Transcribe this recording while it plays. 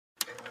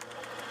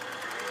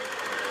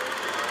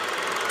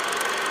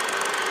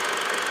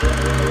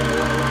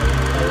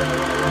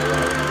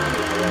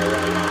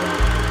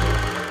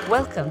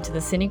Welcome to the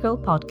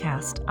Cinegirl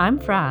podcast. I'm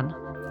Fran.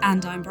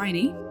 And I'm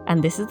Bryony.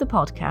 And this is the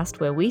podcast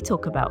where we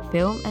talk about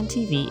film and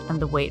TV and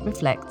the way it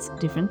reflects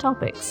different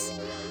topics.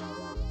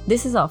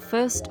 This is our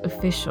first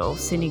official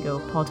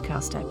Cinegirl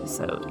podcast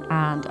episode,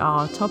 and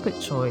our topic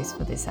choice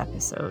for this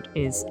episode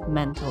is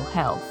mental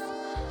health,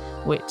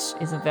 which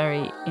is a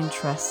very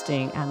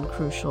interesting and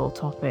crucial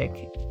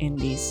topic in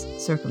these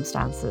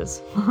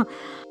circumstances.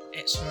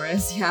 It sure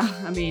is, yeah.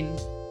 I mean,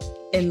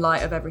 in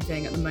light of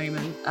everything at the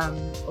moment,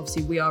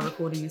 obviously we are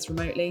recording this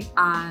remotely,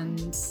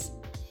 and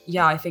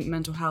yeah, I think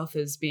mental health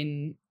has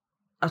been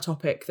a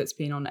topic that's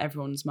been on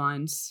everyone's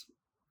minds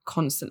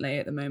constantly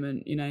at the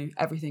moment. You know,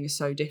 everything is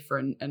so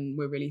different, and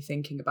we're really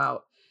thinking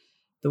about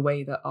the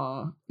way that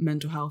our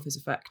mental health is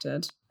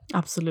affected.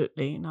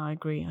 Absolutely, no, I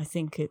agree. I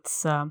think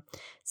it's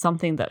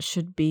something that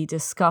should be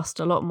discussed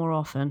a lot more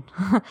often,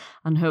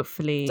 and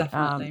hopefully,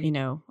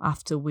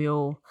 after we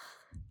all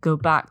go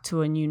back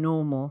to a new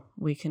normal,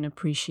 we can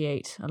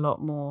appreciate a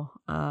lot more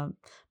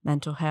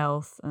mental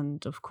health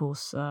and, of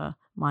course,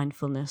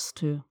 mindfulness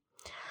too.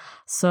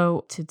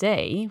 So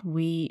today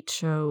we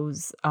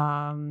chose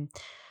a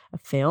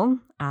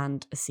film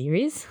and a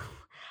series,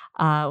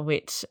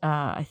 which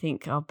I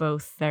think are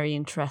both very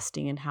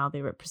interesting in how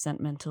they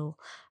represent mental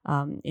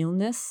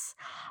illness.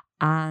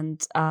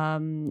 And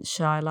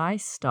shall I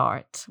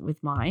start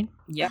with mine?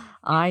 Yeah.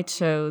 I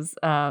chose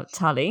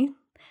Tully,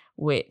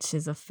 which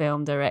is a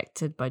film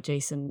directed by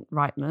Jason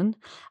Reitman,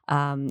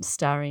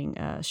 starring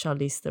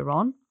Charlize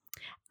Theron.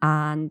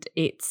 And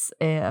it's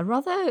a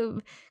rather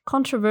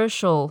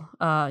controversial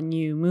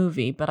new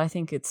movie, but I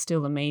think it's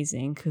still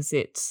amazing because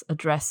it's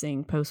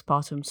addressing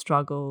postpartum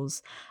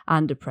struggles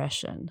and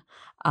depression.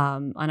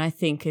 And I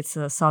think it's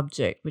a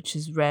subject which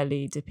is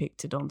rarely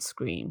depicted on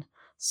screen.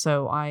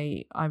 So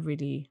I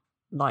really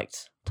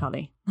liked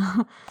Tully.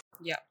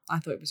 Yeah, I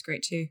thought it was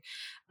great too.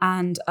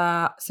 And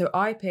so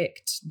I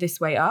picked This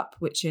Way Up,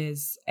 which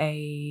is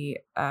a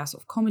sort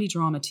of comedy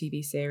drama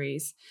TV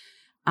series.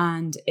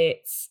 And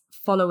it's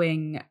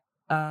following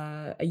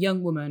a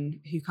young woman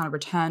who kind of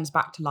returns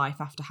back to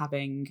life after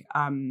having,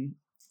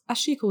 as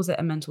she calls it,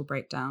 a mental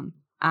breakdown.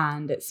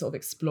 And it's sort of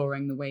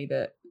exploring the way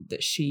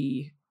that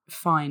she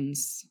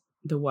finds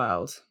the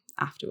world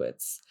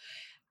afterwards.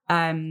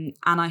 And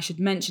I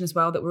should mention as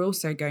well that we're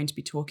also going to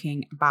be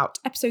talking about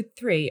episode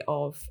 3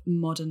 of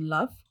Modern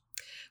Love,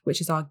 which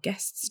is our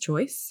guest's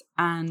choice.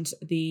 And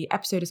the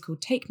episode is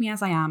called Take Me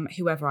As I Am,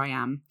 Whoever I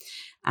Am.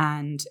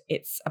 And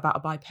it's about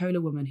a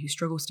bipolar woman who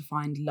struggles to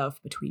find love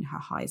between her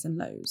highs and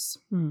lows.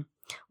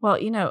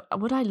 Well, you know,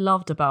 what I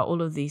loved about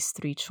all of these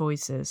 3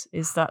 choices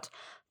is that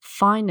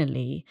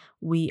finally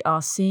we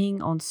are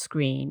seeing on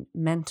screen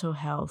mental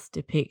health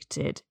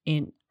depicted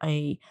in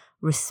a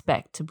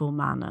respectable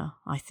manner,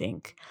 I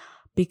think.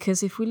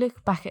 Because if we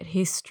look back at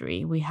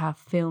history, we have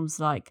films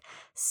like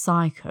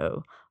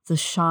Psycho, The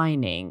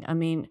Shining. I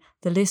mean,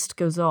 the list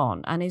goes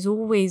on, and is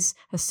always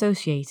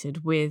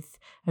associated with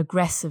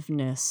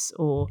aggressiveness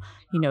or,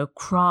 you know,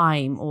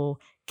 crime or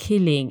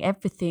killing.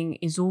 Everything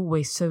is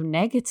always so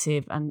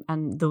negative and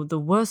the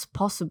worst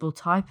possible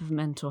type of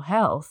mental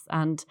health.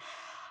 And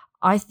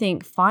I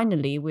think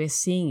finally we're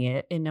seeing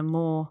it in a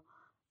more,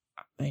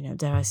 you know,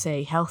 dare I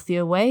say,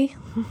 healthier way.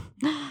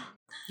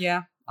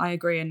 Yeah, I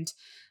agree. And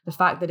the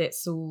fact that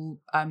it's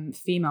all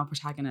female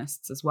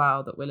protagonists as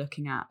well that we're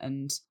looking at,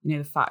 and, you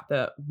know, the fact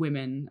that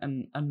women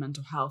and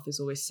mental health is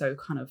always so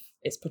kind of,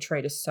 it's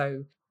portrayed as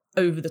so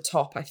over the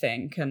top, I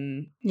think.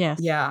 And yes,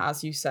 yeah,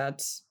 as you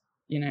said,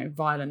 you know,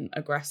 violent,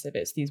 aggressive.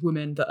 It's these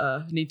women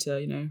that need to,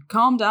 you know,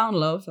 calm down,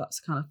 love.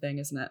 That's the kind of thing,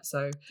 isn't it?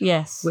 So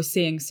yes, we're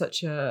seeing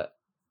such a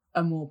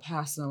more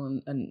personal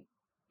and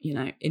you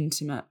know,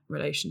 intimate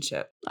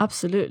relationship.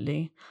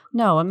 Absolutely.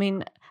 No, I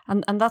mean,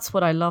 and that's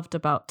what I loved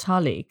about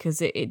Tully,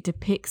 because it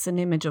depicts an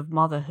image of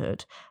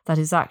motherhood that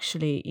is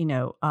actually, you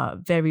know,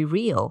 very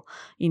real.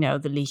 You know,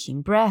 the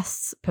leaking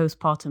breasts,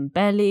 postpartum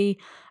belly,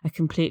 a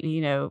completely,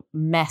 you know,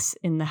 mess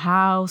in the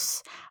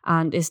house,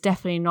 and it's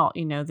definitely not,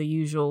 you know, the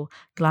usual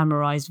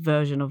glamorized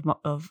version of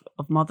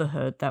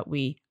motherhood that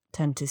we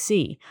tend to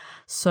see.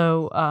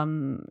 So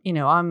you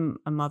know, I'm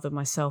a mother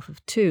myself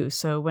of 2,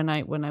 so when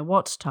I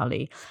watched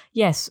Tully,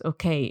 yes,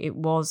 okay, it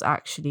was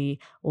actually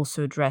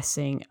also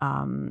addressing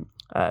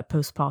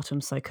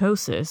postpartum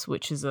psychosis,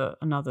 which is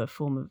another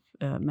form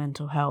of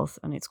mental health,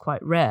 and it's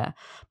quite rare,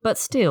 but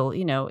still,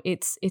 you know,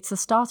 it's a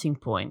starting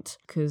point,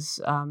 because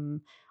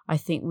I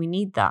think we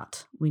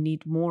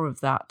need more of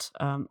that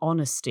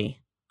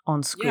honesty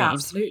on screen. Yeah,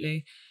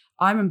 absolutely.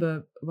 I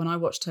remember when I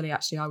watched Tully,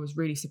 actually, I was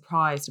really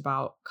surprised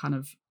about kind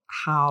of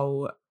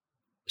how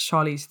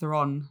Charlize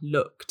Theron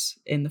looked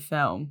in the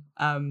film,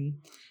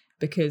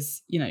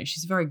 because, you know,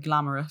 she's a very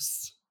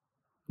glamorous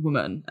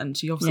woman, and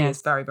she obviously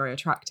is very, very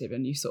attractive,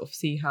 and you sort of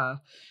see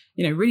her,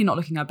 you know, really not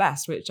looking her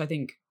best, which I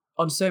think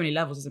on so many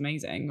levels is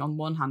amazing. On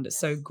one hand, it's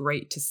so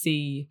great to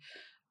see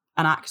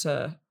an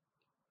actor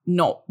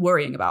not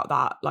worrying about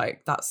that.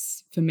 Like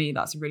that's, for me,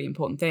 that's a really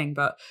important thing.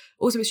 But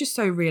also it's just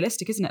so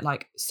realistic, isn't it?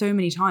 Like so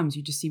many times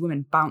you just see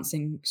women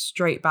bouncing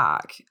straight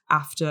back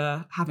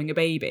after having a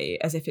baby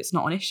as if it's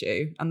not an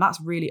issue. And that's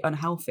really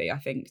unhealthy, I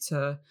think,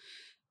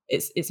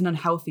 it's an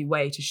unhealthy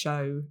way to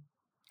show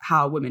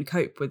how women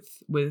cope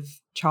with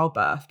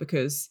childbirth,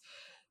 because,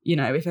 you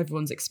know, if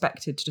everyone's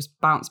expected to just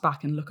bounce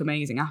back and look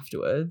amazing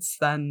afterwards,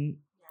 then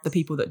the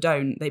people that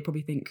don't, they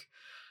probably think,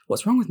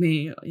 what's wrong with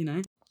me, you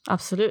know?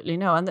 Absolutely,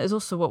 no. And there's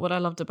also what I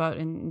loved about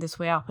in This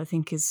Way Up, I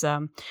think, is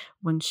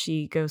when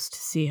she goes to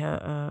see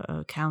her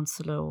a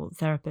counselor or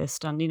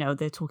therapist, and, you know,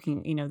 they're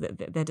talking, you know,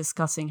 they're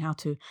discussing how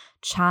to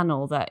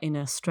channel that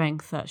inner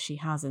strength that she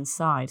has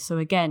inside. So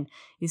again,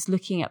 is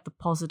looking at the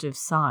positive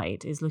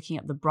side, is looking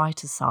at the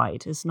brighter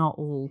side. It's not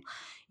all,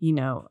 you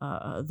know,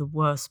 the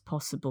worst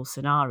possible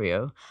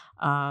scenario.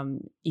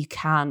 You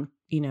can,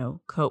 you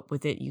know, cope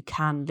with it. You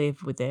can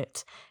live with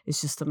it.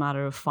 It's just a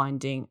matter of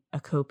finding a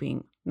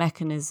coping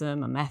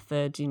mechanism, a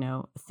method, you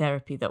know, a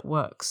therapy that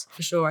works.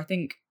 For sure. I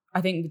think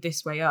with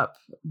This Way Up,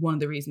 one of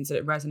the reasons that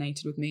it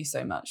resonated with me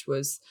so much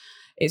was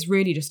it's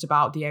really just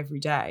about the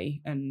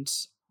everyday and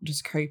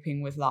just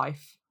coping with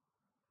life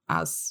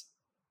as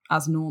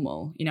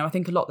normal. You know, I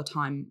think a lot of the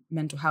time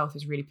mental health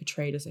is really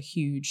portrayed as a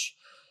huge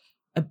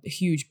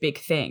big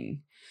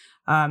thing.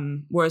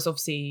 Whereas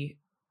obviously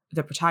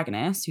the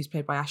protagonist, who's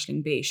played by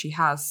Aisling Bea, she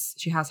has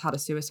had a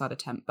suicide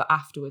attempt, but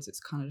afterwards it's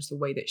kind of just the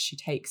way that she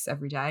takes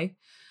every day.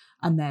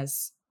 And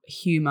there's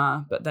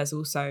humor, but there's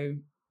also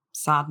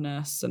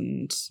sadness,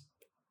 and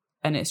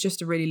it's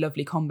just a really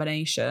lovely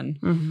combination.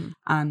 Mm-hmm.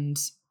 And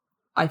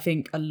I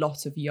think a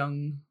lot of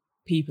young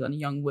people, and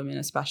young women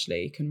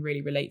especially, can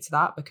really relate to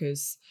that,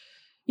 because,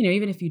 you know,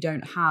 even if you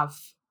don't have,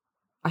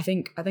 I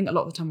think a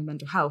lot of the time with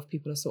mental health,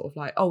 people are sort of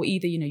like, oh,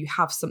 either, you know, you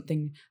have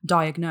something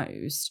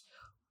diagnosed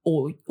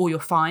or you're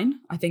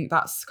fine. I think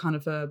that's kind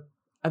of a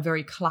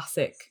very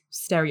classic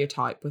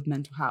stereotype with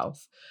mental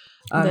health.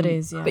 That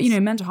is, yes. But, you know,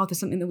 mental health is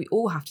something that we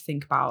all have to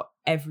think about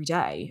every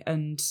day.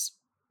 And,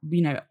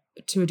 you know,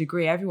 to a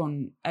degree,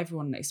 everyone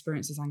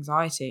experiences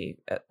anxiety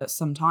at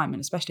some time,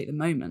 and especially at the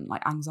moment,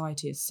 like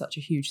anxiety is such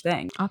a huge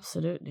thing.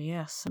 Absolutely,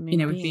 yes. I mean,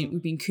 you know,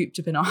 we've been cooped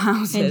up in our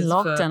houses, in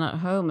lockdown at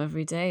home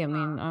every day. I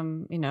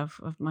mean, you know,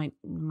 of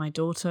my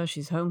daughter,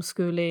 she's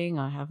homeschooling.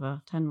 I have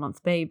a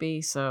 10-month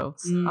baby, so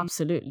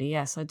absolutely,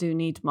 yes, I do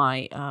need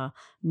my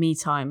me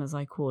time, as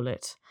I call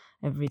it,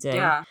 every day.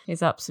 Yeah.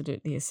 It's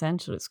absolutely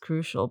essential. It's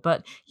crucial.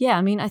 But yeah,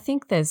 I mean, I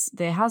think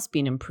there has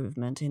been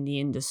improvement in the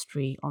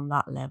industry on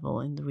that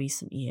level in the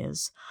recent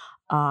years.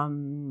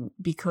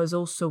 Because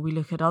also we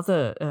look at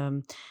other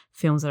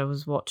films that I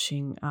was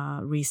watching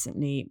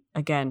recently.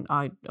 Again,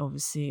 I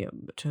obviously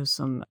chose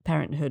some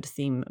parenthood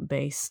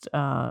theme-based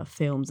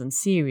films and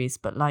series,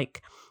 but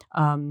like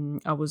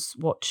I was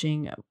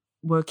watching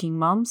Working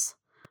Mums,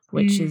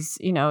 which is,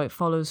 you know, it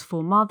follows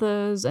 4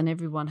 mothers, and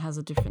everyone has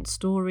a different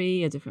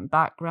story, a different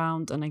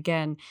background. And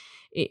again,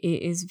 it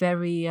is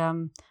very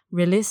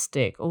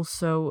realistic.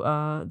 Also,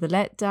 The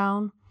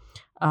Letdown,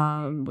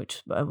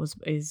 which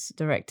is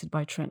directed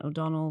by Trent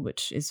O'Donnell,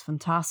 which is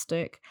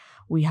fantastic.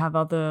 We have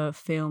other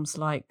films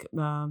like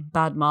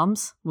Bad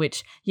Moms,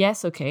 which,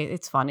 yes, okay,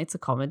 it's fun, it's a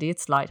comedy,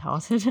 it's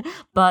lighthearted,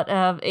 but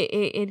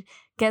it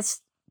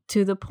gets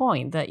to the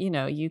point that, you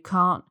know, you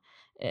can't,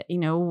 you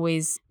know,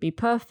 always be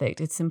perfect.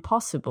 It's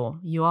impossible.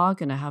 You are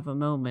going to have a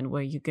moment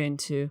where you're going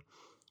to,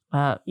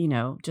 you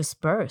know,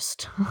 just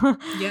burst.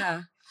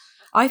 Yeah.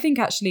 I think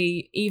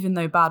actually, even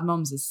though Bad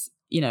Moms is,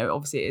 you know,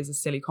 obviously it is a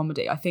silly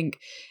comedy, I think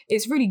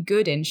it's really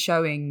good in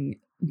showing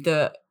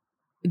the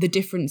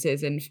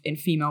differences in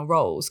female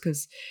roles,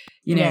 because,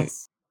 you know,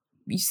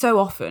 so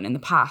often in the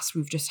past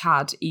we've just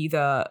had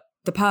either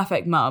the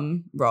perfect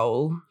mum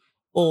role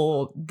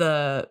or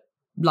the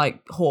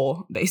like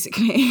whore,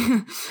 basically.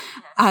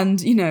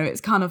 And, you know, it's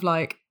kind of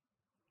like,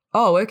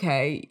 oh,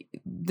 okay,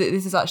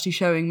 this is actually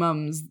showing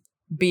mums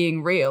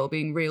being real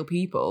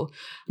people.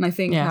 And I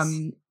think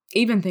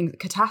even things,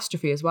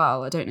 Catastrophe as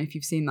well, I don't know if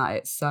you've seen that,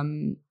 it's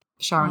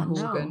Sharon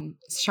Horgan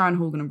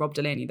and Rob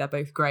Delaney, they're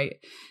both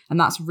great, and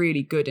that's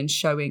really good in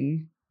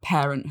showing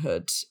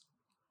parenthood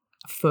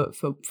for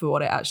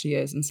what it actually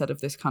is, instead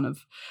of this kind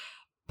of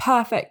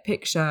perfect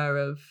picture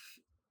of,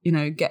 you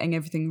know, getting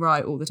everything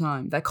right all the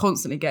time. They're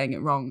constantly getting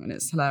it wrong, and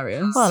it's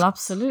hilarious. Well,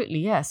 absolutely,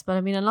 yes. But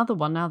I mean, another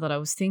one now that I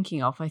was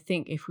thinking of, I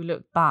think if we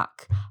look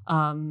back,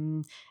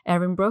 Erin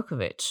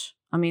Brockovich,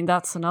 I mean,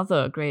 that's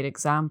another great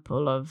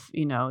example of,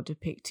 you know,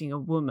 depicting a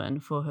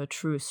woman for her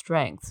true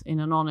strength in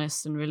an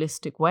honest and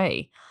realistic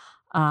way.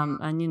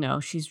 And, you know,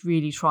 she's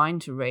really trying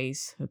to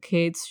raise her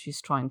kids. She's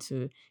trying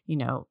to, you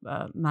know,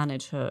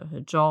 manage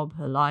her job,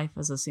 her life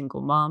as a single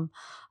mom.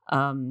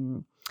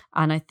 And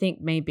I think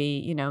maybe,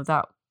 you know,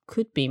 that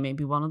could be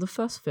maybe one of the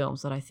first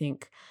films that I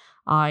think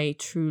I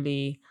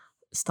truly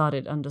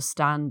started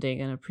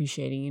understanding and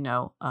appreciating, you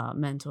know,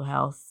 mental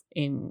health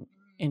in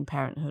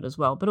parenthood as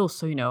well, but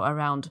also, you know,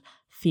 around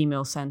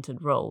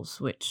female-centered roles,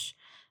 which,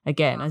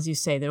 again, as you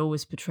say, they're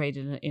always portrayed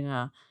in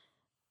a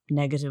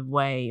negative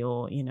way,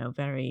 or, you know,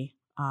 very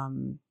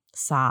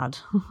sad,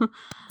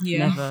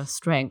 Yeah. never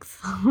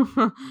strength.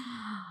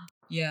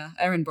 Yeah,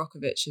 Erin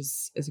Brockovich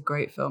is a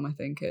great film. I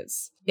think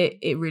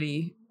it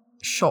really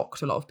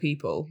shocked a lot of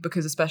people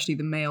because especially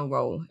the male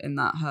role in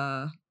that,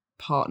 her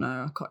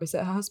partner, is it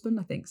her husband?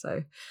 I think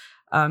so.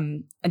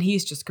 And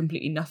he's just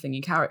completely nothing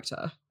in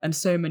character, and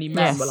so many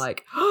men were Yes.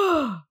 like,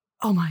 "Oh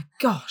my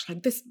gosh,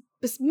 like this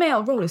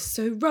male role is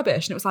so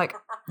rubbish," and it was like,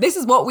 this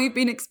is what we've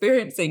been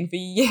experiencing for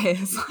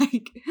years.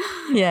 Like,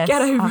 Yes,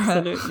 get over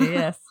absolutely. it.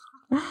 Yes.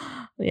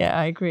 Yeah,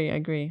 I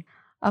agree.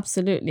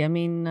 Absolutely. I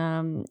mean,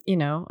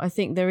 I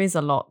think there is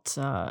a lot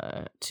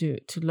to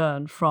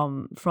learn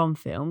from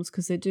films,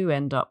 because they do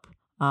end up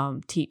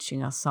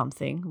teaching us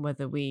something,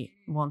 whether we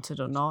want it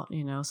or not.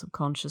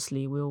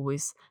 Subconsciously, we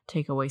always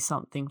take away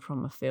something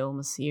from a film,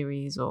 a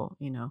series, or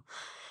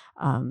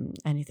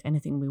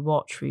anything we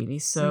watch, really.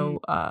 So,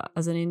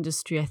 as an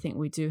industry, I think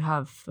we do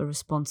have a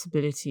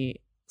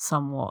responsibility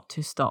somewhat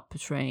to start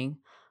portraying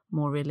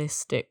more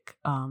realistic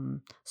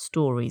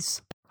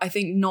stories. I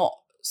think not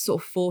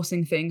sort of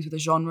forcing things with the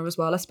genre as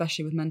well,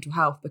 especially with mental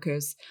health,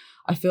 because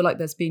I feel like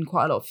there's been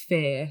quite a lot of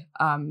fear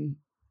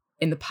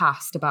in the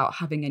past about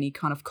having any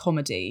kind of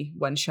comedy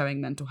when showing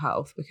mental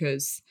health,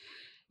 because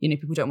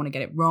people don't want to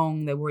get it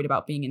wrong, they're worried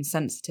about being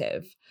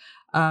insensitive.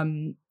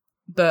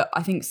 But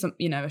I think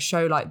a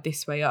show like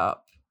This Way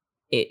Up,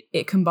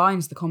 it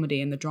combines the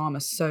comedy and the drama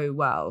so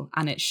well,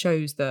 and it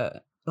shows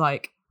that,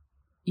 like,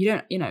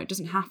 it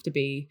doesn't have to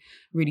be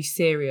really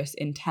serious,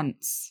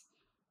 intense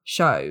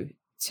show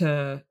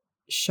to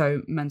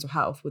show mental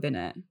health within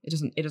it. It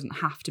doesn't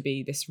have to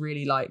be this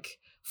really like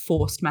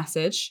forced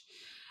message.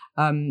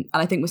 And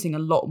I think we're seeing a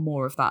lot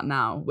more of that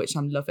now, which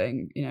I'm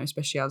loving,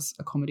 especially as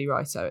a comedy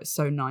writer. It's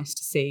so nice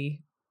to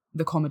see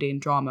the comedy and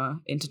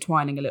drama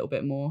intertwining a little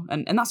bit more.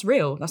 And that's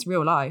real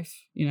life.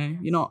 You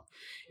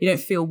don't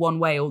feel one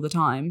way all the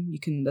time.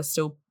 There's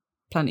still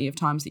plenty of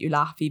times that you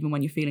laugh even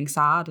when you're feeling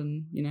sad,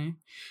 and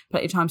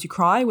plenty of times you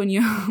cry when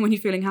you're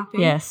feeling happy.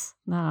 Yes,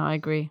 no, I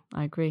agree.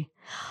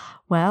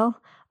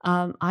 Well,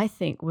 I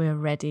think we're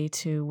ready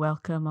to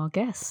welcome our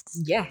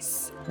guests.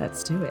 Yes,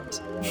 let's do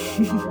it.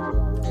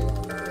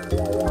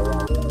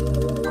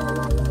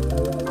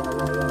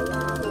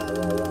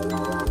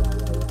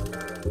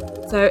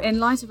 So, in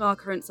light of our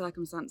current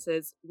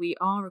circumstances, we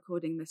are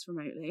recording this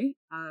remotely.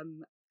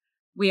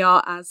 We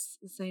are as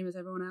the same as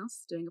everyone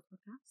else doing a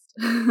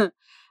podcast.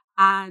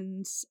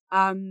 And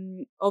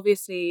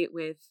obviously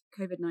with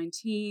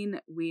COVID-19,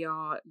 we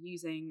are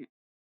using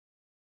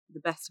the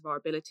best of our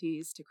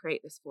abilities to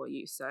create this for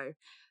you. So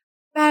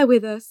bear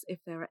with us if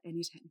there are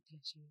any technical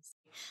issues.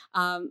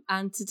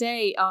 And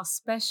today, our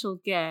special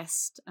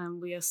guest,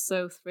 and we are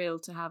so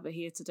thrilled to have her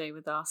here today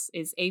with us,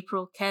 is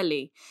April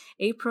Kelly.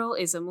 April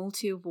is a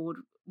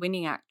multi-award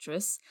winning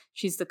actress.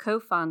 She's the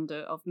co-founder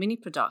of Mini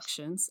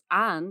Productions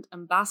and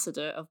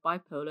ambassador of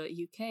Bipolar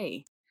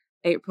UK.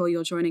 April,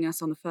 you're joining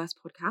us on the first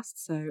podcast,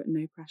 so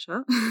no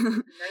pressure.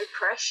 No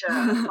pressure.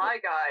 Hi,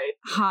 guys.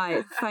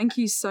 Hi, thank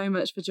you so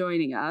much for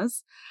joining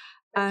us.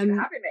 Thanks for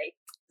having me.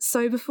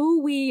 So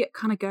before we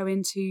kind of go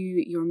into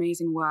your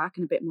amazing work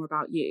and a bit more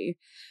about you,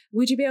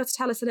 would you be able to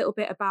tell us a little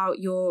bit about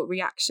your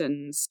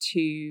reactions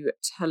to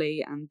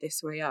Tully and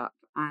This Way Up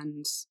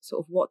and sort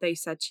of what they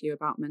said to you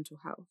about mental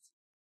health?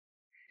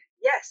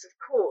 Yes, of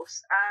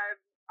course.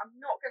 I'm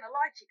not going to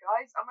lie to you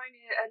guys. I'm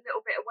only a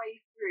little bit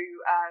away through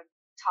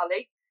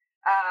Tully.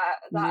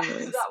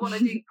 That one I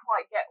didn't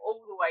quite get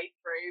all the way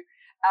through,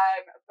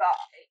 but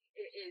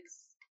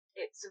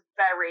it's a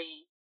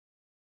very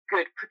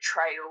good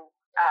portrayal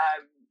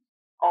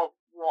of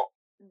what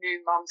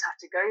new mums have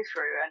to go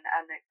through, and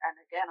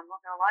again, I'm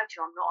not going to lie to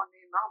you, I'm not a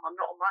new mum. I'm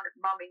not a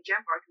mum in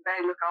general. I can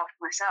barely look after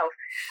myself,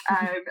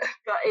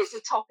 but it's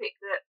a topic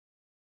that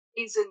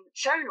isn't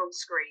shown on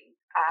screen.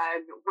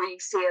 We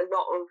see a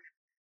lot of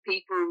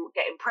people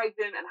getting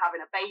pregnant and having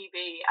a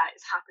baby, and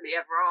it's happily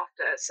ever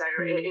after. So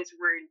it is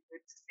really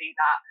good to see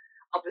that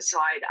other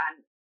side.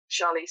 And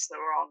Charlize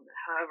Theron,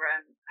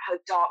 her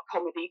dark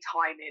comedy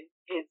timing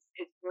is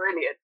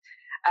brilliant.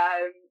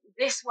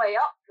 This Way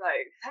Up,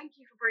 though, thank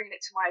you for bringing it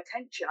to my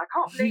attention. I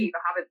can't believe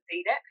I haven't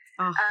seen it.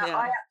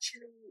 I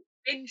actually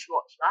binge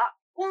watched that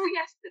all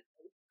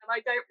yesterday, and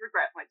I don't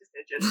regret my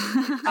decision.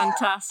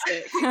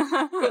 Fantastic.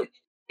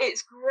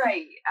 It's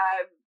great.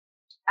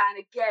 And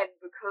again,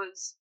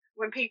 because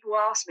when people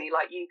ask me,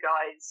 like you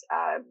guys,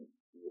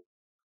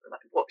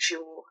 like, what's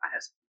your, and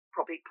it's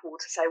probably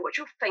poor to say, what's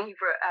your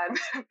favourite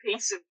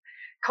piece of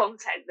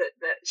content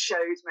that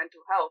shows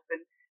mental health?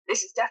 And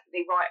this is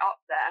definitely right up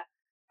there.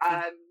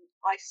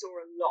 I saw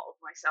a lot of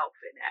myself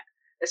in it,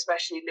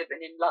 especially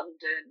living in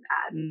London,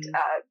 and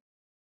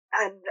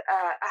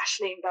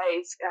Aisling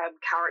Bey's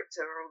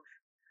character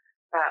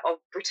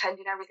of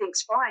pretending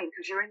everything's fine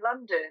because you're in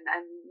London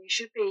and you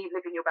should be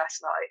living your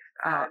best life.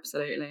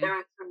 Absolutely. There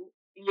are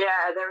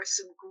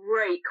some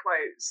great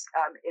quotes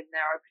in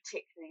there. I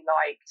particularly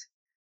liked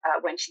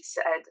when she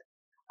said,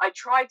 "I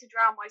tried to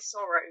drown my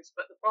sorrows,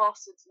 but the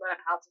bastards learned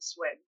how to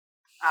swim."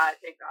 I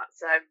think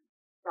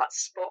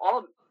that's spot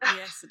on.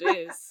 Yes, it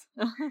is.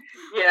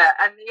 Yeah,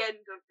 and the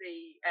end of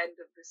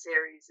the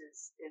series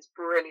is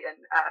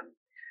brilliant.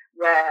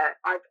 Where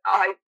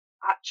I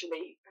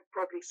actually have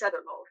probably said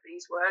a lot of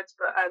these words,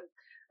 but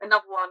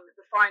another one,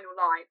 the final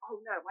line. Oh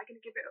no, am I going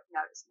to give it up?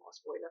 No, it's not a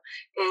spoiler.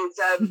 Is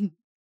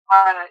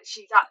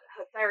she's at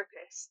her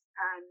therapist,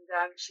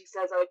 and she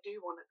says, I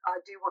do want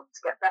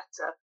to get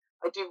better.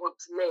 I do want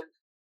to live,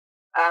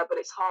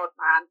 but it's hard,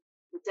 man.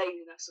 The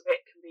dailiness of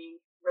it can be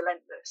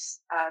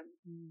relentless.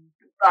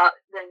 But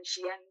then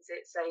she ends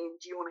it saying,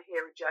 do you want to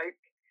hear a joke?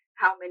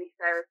 How many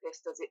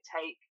therapists does it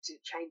take to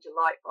change a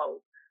light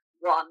bulb?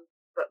 One,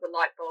 but the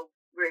light bulb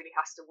really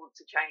has to want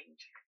to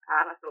change.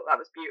 And I thought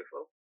that was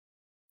beautiful.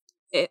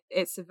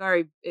 It's a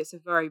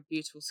very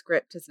beautiful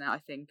script, isn't it? I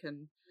think,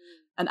 and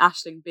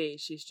Aisling Bea,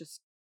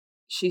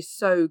 she's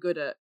so good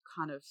at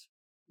kind of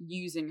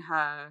using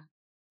her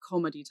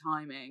comedy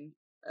timing,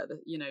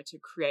 to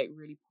create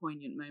really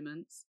poignant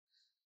moments.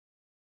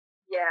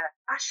 Yeah,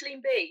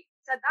 Aisling Bea,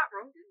 said that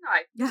wrong, didn't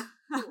I?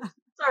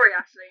 Sorry,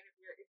 Aisling,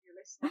 if you're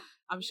listening.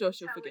 I'm sure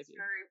she'll forgive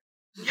you.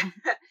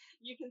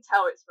 You can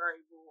tell it's very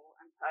raw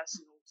and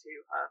personal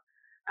to her,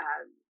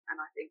 and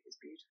I think it's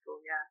beautiful.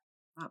 Yeah.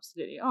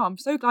 Absolutely. Oh, I'm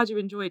so glad you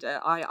enjoyed it.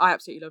 I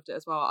absolutely loved it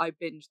as well. I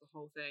binged the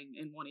whole thing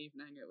in one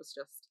evening. It was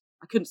just,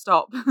 I couldn't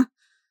stop.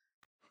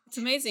 It's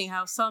amazing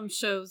how some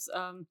shows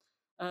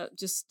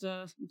just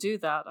do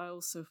that. I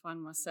also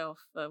find myself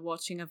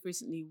watching. I've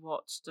recently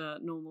watched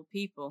Normal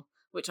People,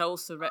 which I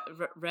also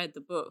read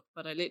the book,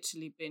 but I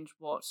literally binge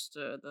watched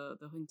the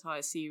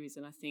entire series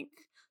in, I think,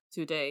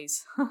 2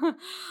 days.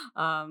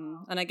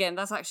 And again,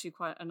 that's actually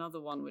quite another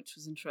one which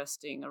was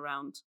interesting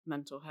around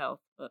mental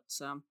health. But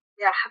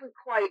yeah, I haven't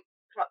quite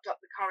plucked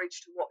up the courage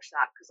to watch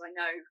that, because I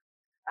know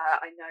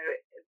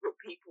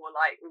people are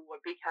like, oh,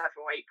 be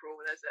careful, April,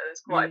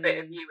 there's quite a bit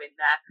of you in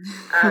there.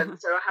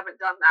 So I haven't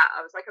done that.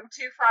 I was like, I'm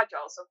too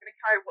fragile, so I'm going to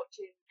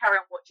carry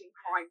on watching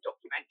crime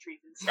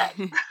documentaries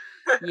instead.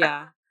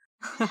 Yeah.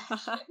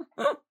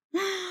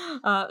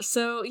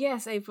 So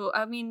yes, April,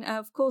 I mean,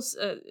 of course,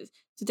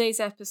 today's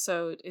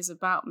episode is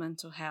about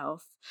mental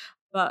health,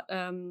 but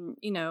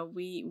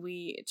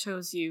we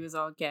chose you as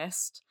our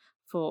guest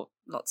for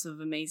lots of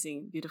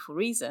amazing, beautiful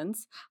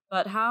reasons.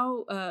 But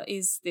how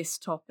is this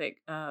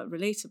topic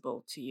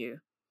relatable to you?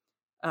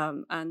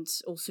 And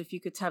also, if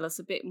you could tell us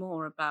a bit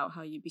more about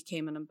how you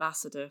became an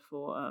ambassador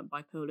for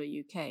Bipolar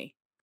UK.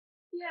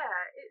 Yeah,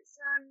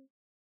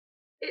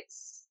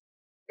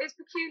 it's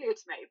peculiar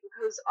to me,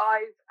 because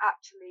I've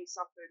actually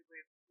suffered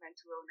with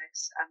mental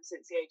illness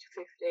since the age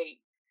of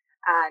 15,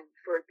 and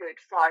for a good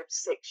 5 to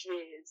 6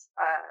 years,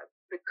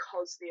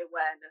 because the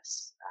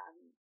awareness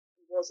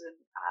wasn't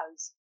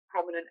as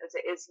prominent as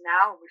it is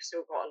now. We've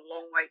still got a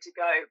long way to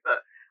go,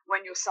 but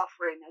when you're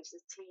suffering as a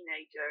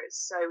teenager,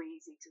 it's so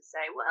easy to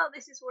say, well,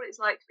 this is what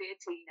it's like to be a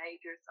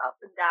teenager. It's up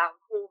and down,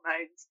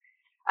 hormones.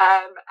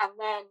 And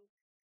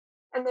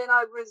then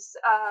I was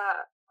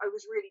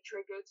really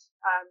triggered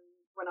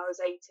when I was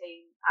 18,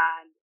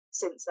 and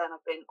since then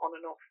I've been on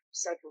and off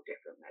several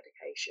different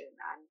medication,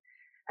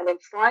 and then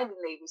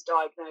finally was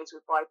diagnosed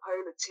with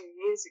bipolar 2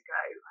 years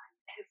ago, and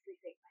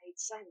everything made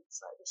sense.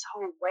 Like, this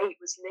whole weight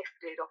was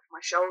lifted off my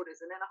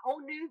shoulders, and then a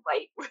whole new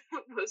weight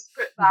was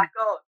put back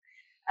on.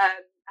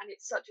 And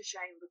it's such a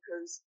shame,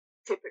 because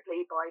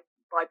typically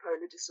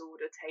bipolar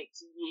disorder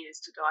takes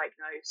years to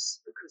diagnose,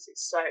 because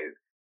it's so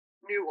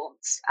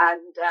nuanced,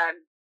 and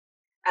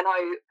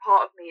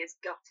part of me is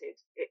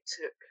gutted it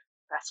took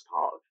best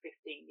part of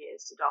 15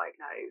 years to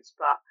diagnose,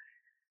 but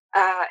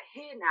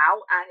here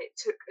now, and it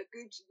took a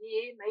good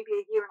year, maybe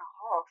a year and a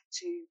half,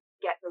 to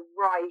get the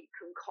right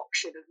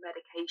concoction of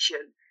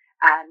medication,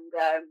 and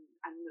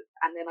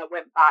then I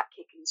went back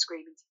kicking and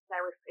screaming to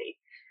therapy,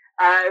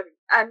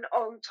 and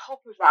on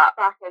top of that,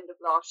 back end of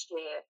last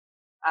year,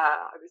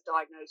 I was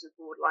diagnosed with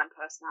borderline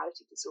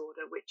personality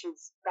disorder, which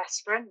is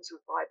best friends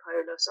with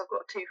bipolar, so I've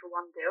got a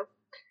 2-for-1 deal.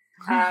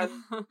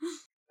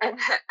 And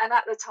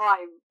at the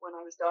time when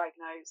I was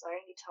diagnosed, I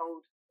only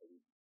told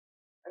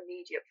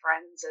immediate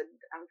friends and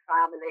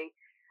family,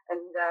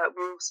 and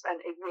we all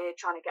spent a year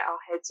trying to get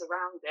our heads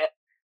around it.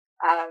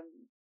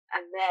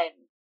 And then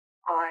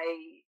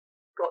I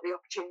got the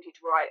opportunity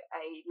to write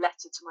a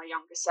letter to my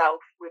younger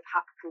self with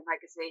Happyful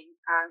magazine.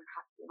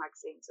 Happyful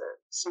magazine's a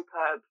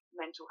superb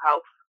mental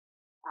health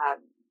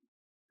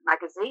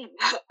magazine,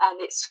 and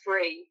it's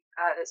free.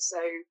 So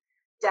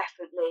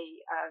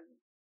definitely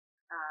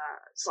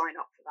sign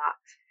up for that.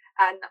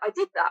 And I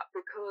did that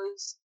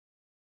because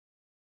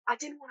I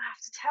didn't want to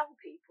have to tell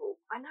people.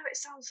 I know it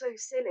sounds so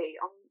silly.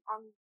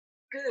 I'm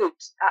good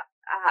at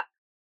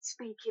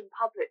speaking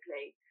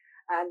publicly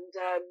and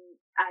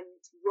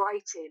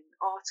writing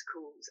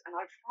articles, and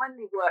I've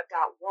finally worked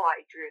out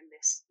why during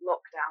this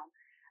lockdown,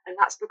 and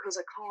that's because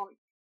I can't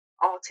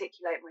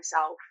articulate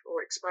myself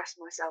or express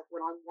myself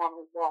when I'm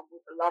one-on-one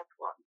with a loved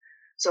one.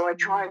 So I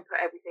try and put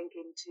everything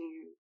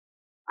into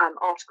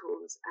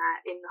articles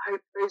in the hope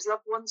those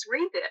loved ones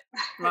read it.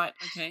 Right,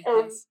 okay.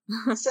 Yes.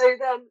 So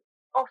then,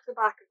 off the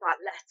back of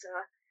that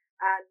letter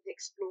and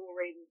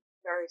exploring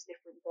various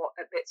different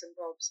bits and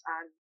bobs,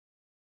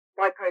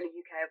 Bipolar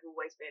UK have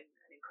always been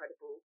an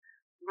incredible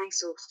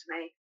resource to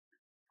me,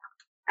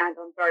 and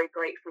I'm very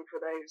grateful for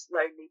those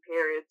lonely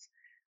periods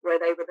where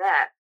they were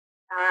there.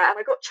 And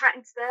I got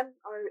chatting to them.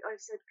 I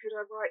said, could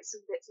I write some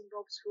bits and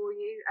bobs for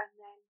you? And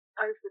then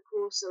over the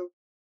course of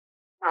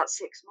about 6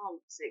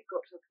 months, it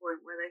got to a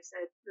point where they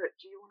said, look,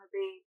 do you want to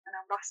be an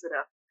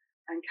ambassador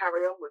and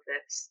carry on with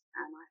this?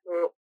 And I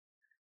thought,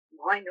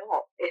 why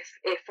not?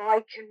 If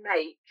I can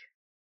make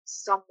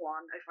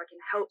someone, if I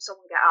can help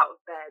someone get out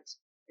of bed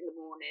in the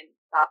morning,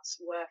 that's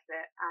worth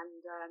it.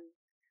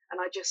 And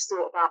I just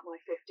thought about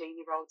my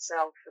 15-year-old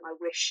self, and I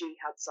wish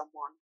she had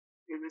someone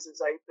who was as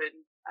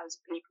open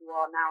as people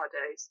are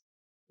nowadays.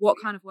 What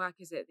kind of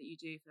work is it that you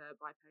do for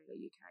Bipolar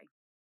UK?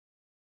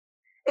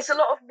 It's a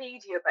lot of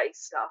media-based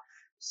stuff.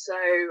 So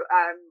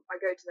I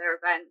go to their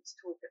events,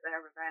 talk at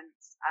their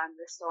events, and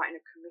they're starting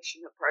a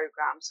commissioner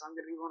program. So I'm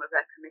going to be one of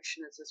their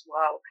commissioners as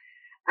well.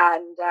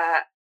 And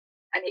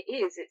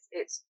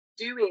it's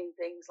doing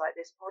things like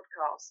this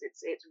podcast.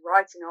 It's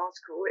writing an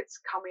article.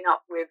 It's coming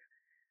up with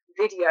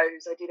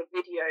videos. I did a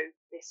video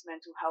this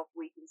mental health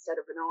week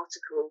instead of an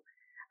article,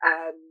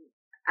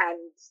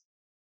 and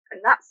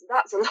that's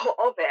a lot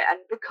of it.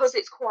 And because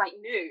it's quite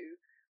new,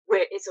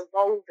 it's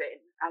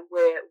evolving, and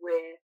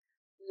we're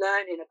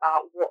learning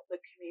about what the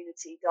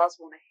community does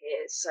want to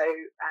hear. So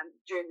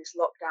during this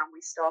lockdown,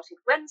 we started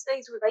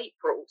Wednesdays with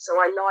April.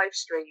 So I live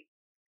stream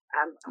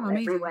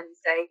every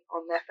Wednesday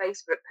on their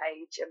Facebook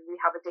page, and we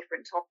have a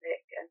different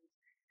topic. And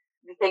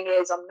the thing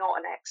is, I'm not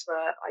an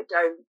expert. I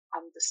don't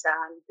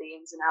understand the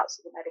ins and outs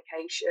of the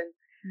medication,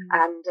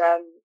 and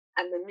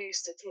the new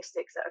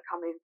statistics that are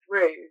coming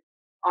through.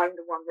 I'm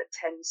the one that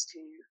tends to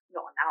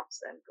not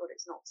announce them. God,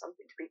 it's not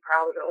something to be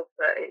proud of,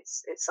 but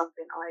it's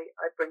something I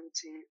bring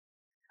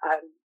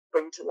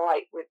to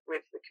light with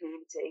the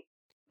community.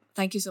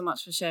 Thank you so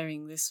much for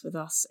sharing this with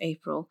us,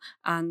 April.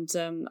 And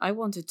I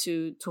wanted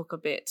to talk a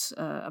bit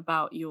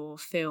about your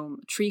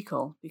film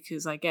Treacle,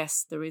 because I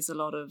guess there is a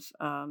lot of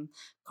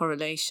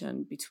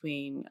correlation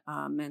between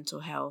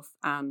mental health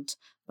and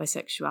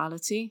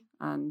bisexuality,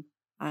 and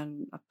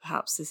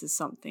perhaps this is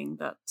something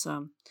that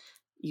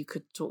you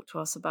could talk to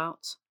us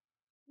about.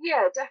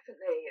 Yeah,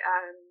 definitely,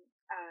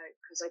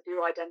 because I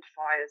do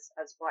identify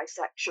as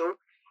bisexual,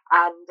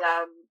 and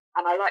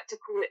I like to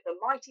call it the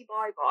mighty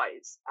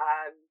bye-byes.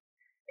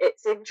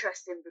 It's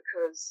interesting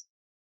because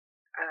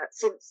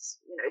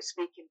since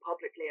speaking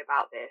publicly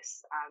about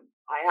this,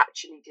 I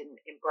actually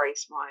didn't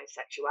embrace my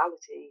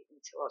sexuality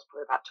until I was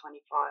probably about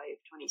 25,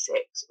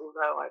 26.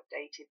 Although I've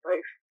dated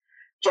both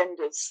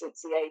genders since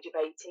the age of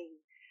 18,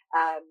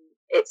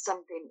 it's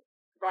something.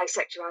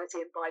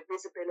 Bisexuality and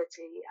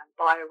bivisibility and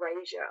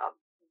bi-erasure are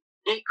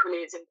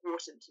equally as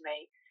important to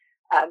me,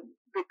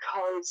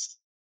 because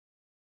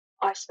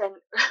I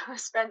spent 18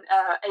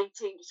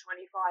 to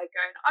 25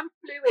 going, I'm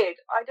fluid,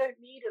 I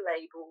don't need a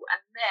label.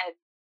 And then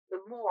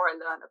the more I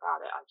learn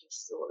about it, I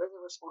just thought there's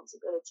a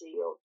responsibility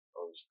of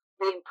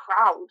being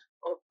proud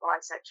of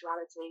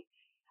bisexuality.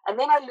 And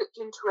then I looked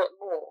into it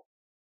more,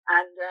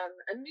 and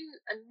a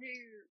new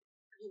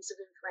piece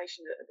of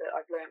information that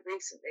I've learned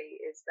recently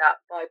is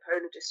that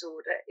bipolar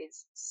disorder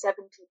is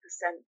 70%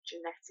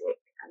 genetic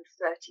and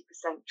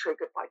 30%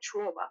 triggered by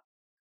trauma,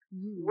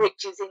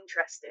 which is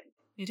interesting.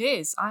 It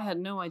is. I had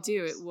no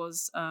idea it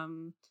was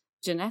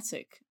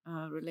genetic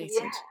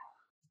related.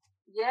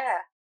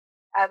 Yeah.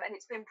 And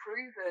it's been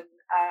proven,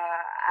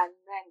 and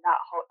then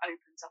that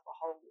opens up a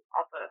whole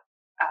other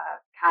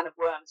can of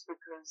worms,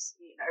 because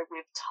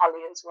with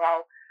Tully as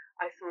well,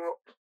 I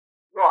thought,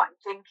 right, I'm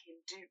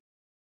thinking,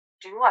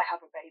 do I have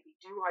a baby?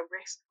 Do I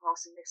risk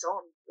passing this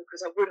on?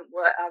 Because I wouldn't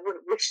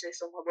wish this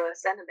on my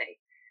worst enemy.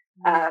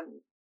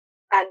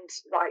 And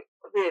like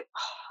the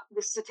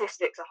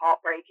statistics are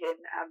heartbreaking.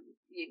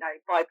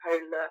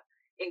 Bipolar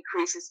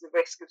increases the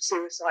risk of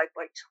suicide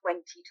by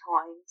 20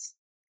 times.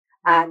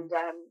 And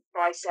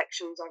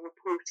bisexuals are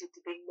reported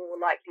to be more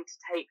likely to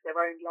take their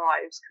own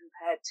lives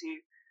compared to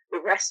the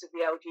rest of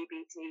the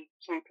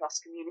LGBTQ plus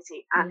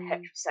community and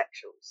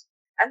heterosexuals.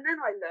 And then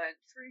I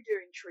learned through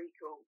doing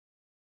Treacle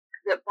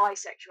that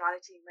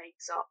bisexuality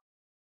makes up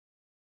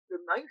the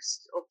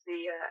most of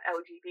the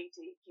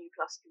LGBTQ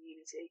plus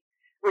community,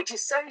 which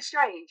is so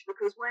strange,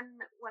 because when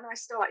I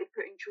started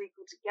putting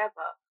Treacle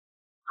together,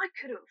 I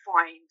couldn't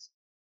find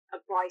a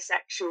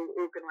bisexual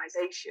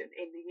organisation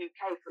in the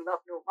UK for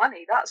love nor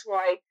money. That's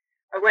why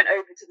I went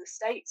over to the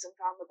States and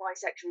found the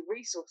Bisexual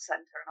Resource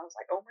Centre, and I was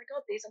like, oh my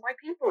God, these are my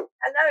people.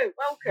 Hello,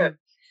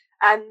 welcome.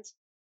 And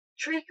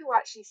Treacle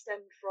actually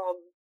stemmed from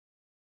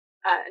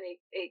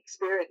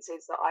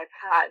experiences that I've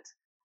had,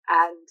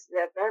 and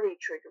they're very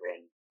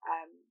triggering.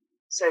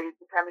 So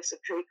the premise of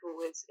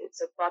Treacle is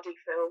it's a buddy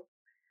film,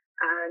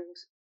 and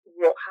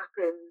what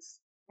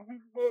happens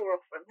more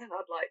often than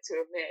I'd like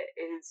to admit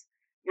is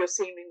your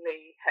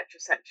seemingly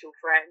heterosexual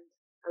friend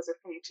has a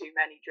few too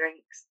many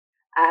drinks,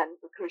 and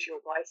because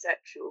you're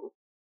bisexual,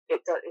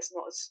 it's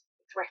not as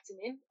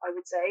threatening, I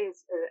would say,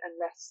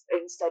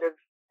 instead of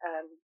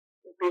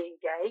being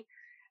gay.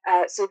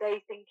 So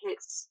they think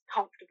it's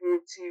comfortable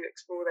to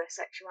explore their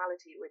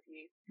sexuality with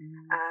you.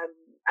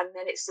 And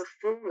then it's the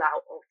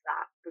fallout of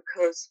that,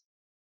 because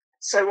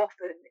so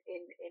often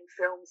in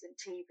films and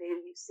TV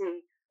you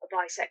see a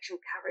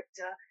bisexual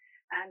character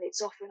and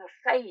it's often a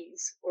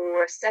phase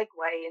or a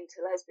segue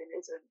into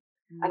lesbianism.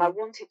 And I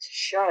wanted to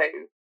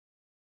show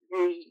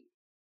the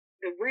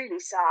really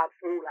sad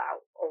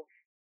fallout of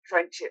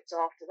friendships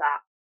after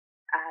that.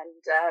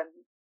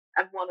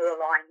 And one of the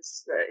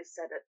lines that is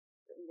said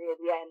near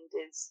the end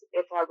is,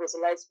 if I was a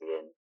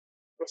lesbian,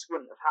 this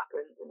wouldn't have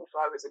happened, and if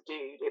I was a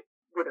dude, it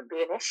wouldn't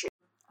be an issue.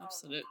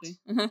 Absolutely.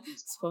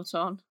 Spot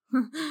on.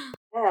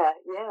 Yeah,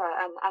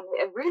 and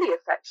it really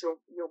affects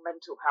your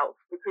mental health,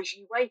 because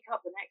you wake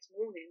up the next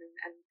morning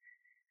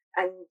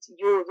and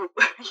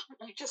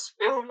you just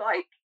feel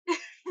like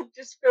you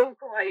just feel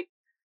quite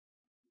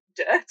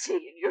dirty,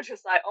 and you're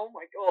just like, oh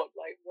my god,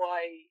 like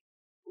why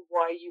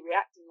are you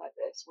reacting like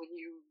this when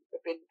you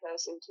have been the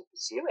person to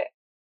pursue it?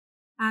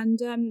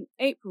 And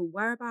April,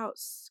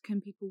 whereabouts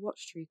can people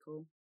watch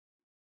Treacle?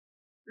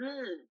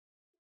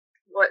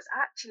 Well, it's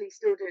actually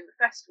still doing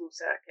the festival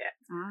circuit,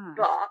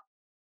 but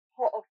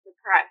hot off the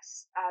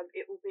press,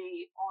 it will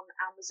be on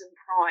Amazon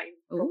Prime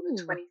from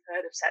the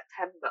 23rd of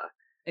September,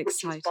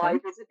 Exciting. Which is Bi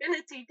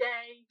Visibility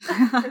Day.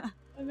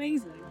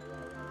 Amazing.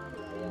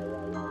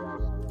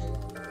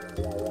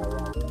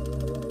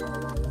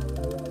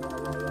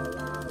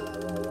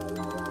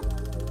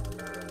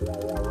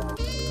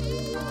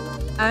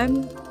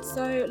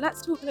 So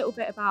let's talk a little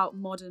bit about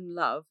Modern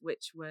Love,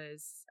 which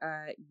was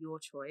your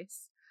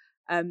choice.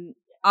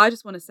 I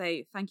just want to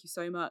say thank you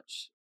so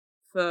much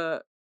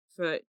for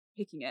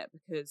picking it,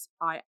 because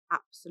I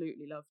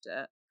absolutely loved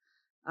it.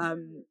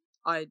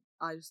 I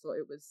just thought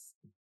it was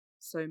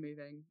so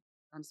moving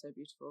and so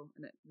beautiful,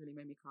 and it really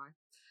made me cry.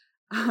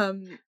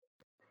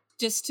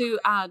 Just to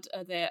add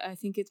there, I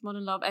think it's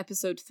Modern Love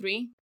episode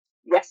 3.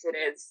 Yes, it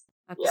is.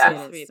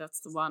 Episode 3, that's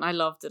the one. I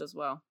loved it as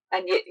well.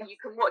 And you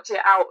can watch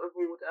it out of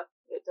order.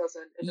 It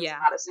doesn't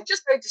matter. So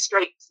just go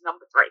straight to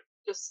number 3.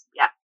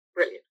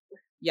 Brilliant.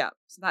 Yeah,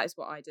 so that is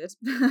what I did.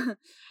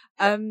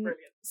 Brilliant.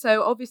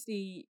 So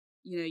obviously,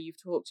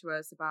 you've talked to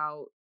us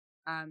about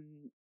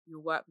your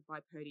work with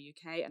Bipolar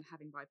UK and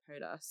having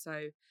bipolar.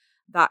 So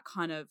that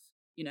kind of,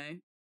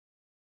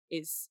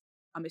 is,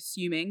 I'm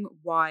assuming,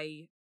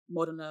 why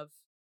Modern Love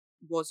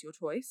was your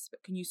choice.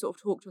 But can you sort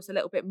of talk to us a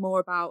little bit more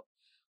about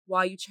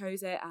why you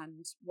chose it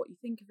and what you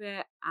think of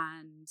it,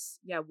 and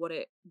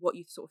what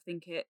you sort of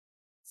think it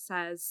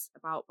says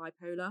about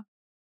bipolar?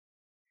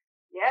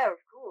 Yeah,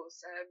 of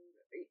course.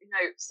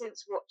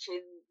 Since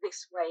watching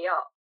This Way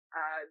Up,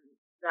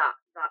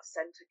 that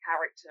centre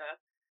character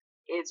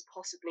is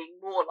possibly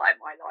more like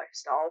my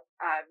lifestyle,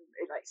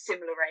 like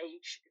similar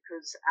age,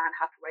 because Anne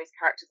Hathaway's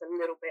character is a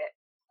little bit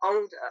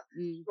older,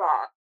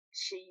 but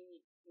she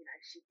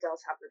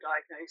does have the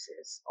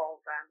diagnosis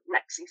of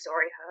Lexi.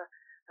 Sorry, her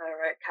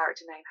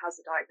character name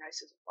has the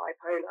diagnosis of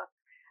bipolar.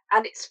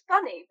 And it's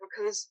funny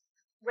because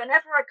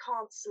whenever I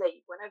can't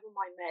sleep, whenever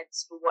my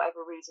meds for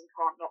whatever reason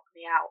can't knock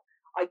me out,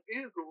 I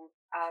Google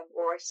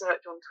or I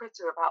search on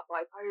Twitter about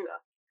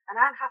bipolar, and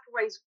Anne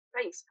Hathaway's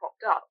face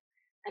popped up,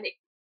 and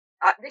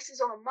this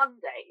is on a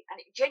Monday, and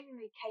it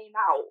genuinely came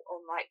out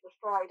on like the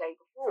Friday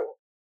before.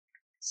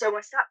 So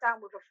I sat down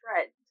with a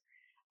friend,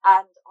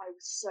 and I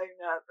was so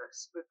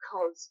nervous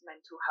because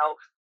mental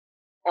health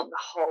on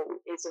the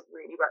whole isn't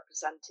really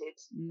represented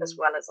as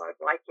well as I'd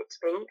like it to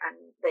be, and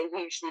they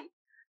usually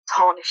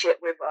tarnish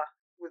it with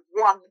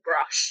one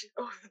brush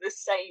of the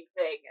same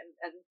thing,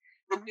 and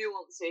the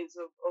nuances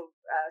of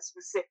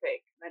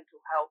specific mental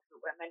health,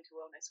 where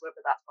mental illness,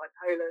 whether that's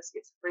bipolar,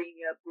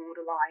 schizophrenia,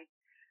 borderline.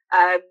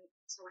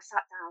 So I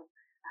sat down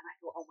and I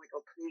thought, oh my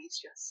god,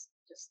 please just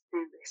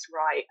do this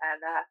right,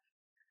 and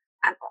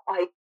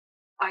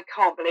I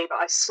can't believe it.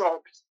 I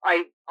sobbed.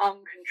 I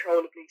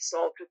uncontrollably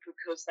sobbed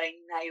because they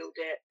nailed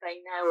it.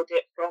 They nailed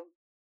it from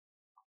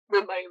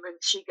the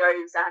moment she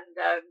goes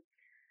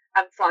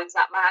and finds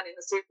that man in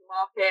the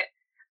supermarket,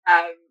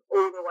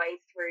 all the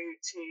way through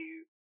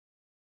to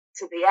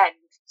the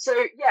end. So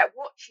yeah,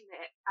 watching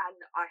it, and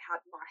I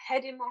had my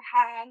head in my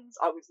hands.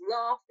 I was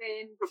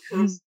laughing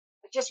because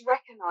I just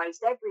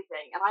recognised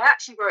everything. And I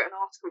actually wrote an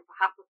article for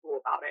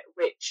Hampthorpe about it,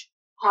 which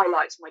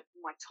highlights my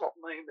top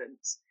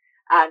moments.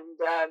 And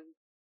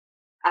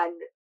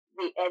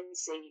the end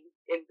scene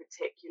in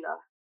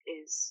particular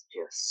is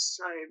just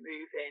so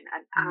moving,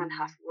 and Anne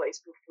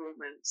Hathaway's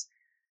performance,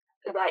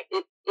 like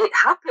it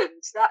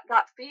happens,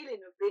 that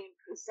feeling of being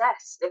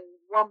possessed in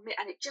 1 minute,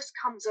 and it just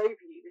comes over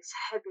you, this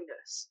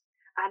heaviness,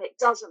 and it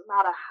doesn't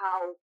matter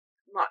how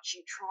much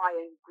you try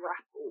and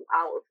grapple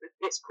out of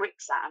this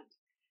quicksand.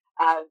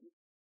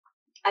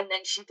 And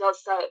then she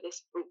does say at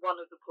this one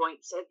of the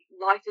points,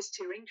 life is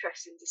too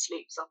interesting to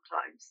sleep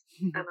sometimes.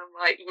 And I'm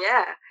like,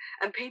 yeah.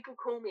 And people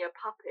call me a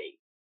puppy.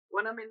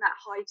 When I'm in that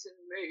heightened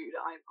mood,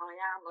 I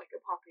am like a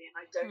puppy, and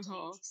I don't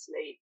need to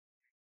sleep.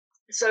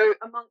 So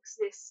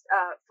amongst this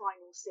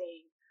final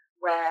scene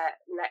where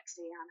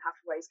Lexi, Anne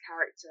Hathaway's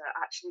character,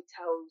 actually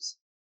tells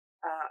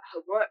her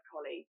work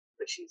colleague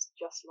that she's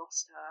just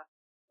lost her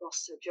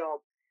lost her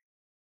job.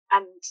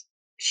 And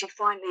she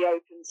finally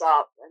opens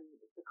up, and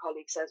the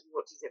colleague says,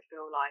 "What does it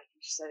feel like?"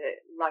 And she said,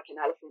 "Like an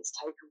elephant's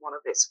taken one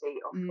of its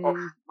feet off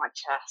my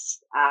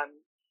chest."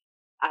 And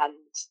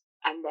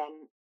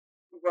then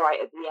right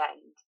at the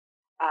end,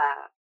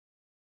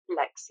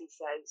 Lexi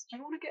says, "Do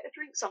you want to get a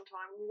drink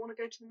sometime, or want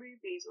to go to the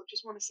movies, or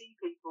just want to see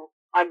people?"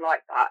 I'm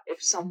like that.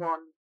 If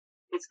someone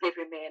is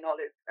giving me an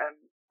olive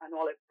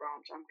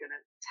branch, I'm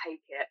gonna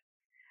take it.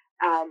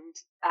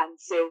 And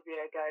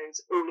Sylvia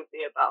goes, "All of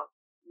the above.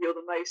 You're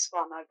the most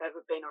fun I've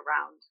ever been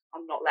around.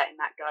 I'm not letting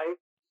that go."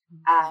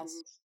 And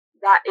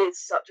that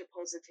is such a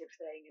positive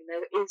thing. And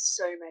there is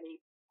so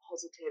many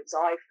positives,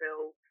 I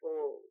feel,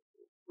 for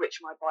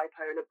which my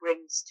bipolar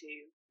brings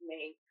to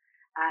me.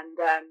 And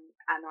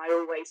I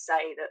always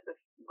say that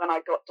when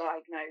I got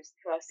diagnosed,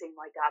 the first thing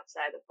my dad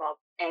said above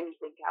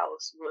anything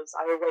else was,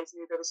 "I always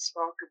knew there was a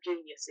spark of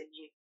genius in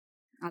you."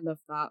 I love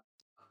that.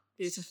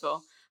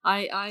 Beautiful.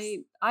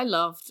 I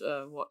loved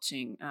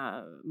watching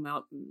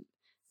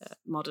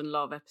Modern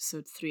Love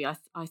episode 3.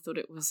 I thought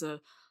it was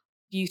a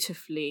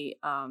beautifully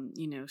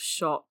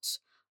shot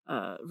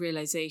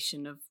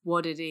realization of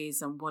what it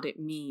is and what it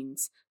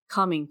means,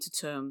 coming to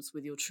terms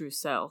with your true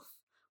self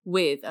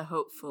with a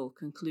hopeful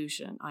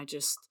conclusion. I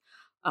just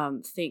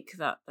think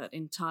that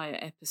entire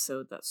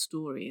episode, that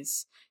story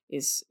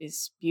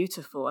is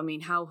beautiful. I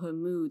mean, how her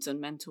moods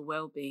and mental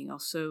well-being are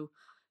so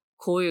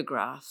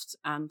choreographed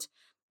and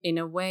in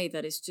a way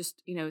that is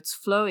just, it's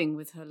flowing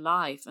with her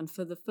life. And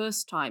for the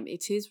first time,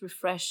 it is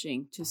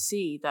refreshing to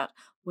see that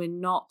we're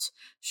not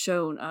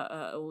shown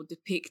or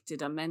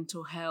depicted a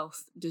mental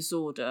health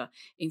disorder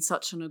in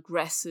such an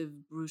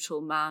aggressive,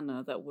 brutal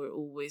manner that we're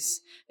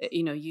always,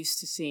 used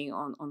to seeing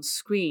on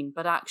screen,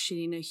 but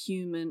actually in a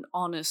human,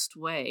 honest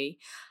way.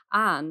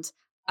 And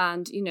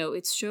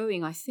it's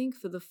showing, I think,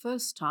 for the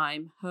first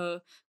time,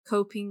 her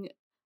coping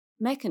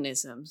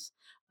mechanisms,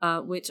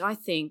 which I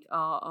think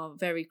are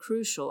very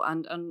crucial.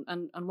 And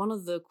one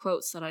of the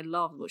quotes that I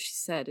loved, what she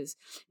said is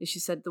she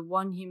said, "The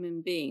one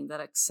human being that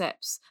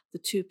accepts the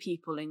two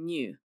people in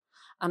you."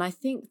 And I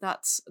think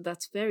that's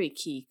very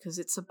key, because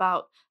it's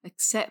about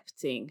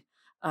accepting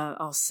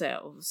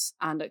ourselves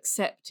and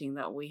accepting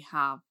that we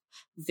have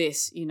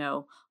this,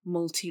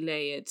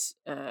 multi-layered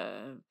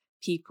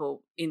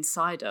people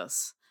inside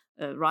us.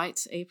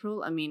 Right,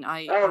 April? I mean,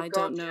 I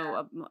don't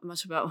know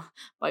much about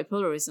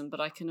bipolarism, but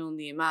I can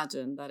only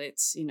imagine that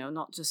it's,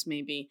 not just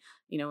maybe,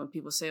 when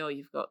people say, "Oh,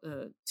 you've got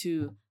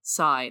two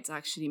sides,"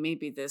 actually,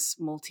 maybe there's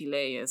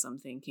multi-layers, I'm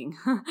thinking.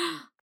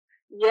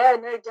 Yeah,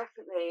 no,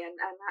 definitely. And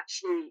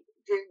actually,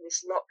 during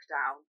this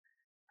lockdown,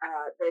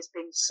 there's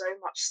been so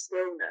much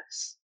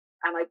stillness,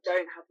 and I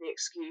don't have the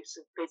excuse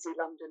of busy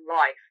London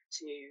life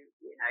to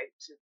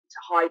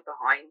hide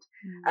behind.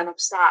 And I've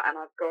sat and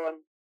I've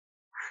gone,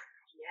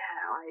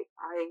 yeah,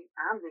 I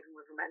am living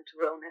with a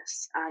mental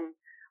illness. And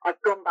I've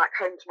gone back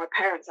home to my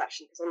parents,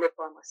 actually, because I live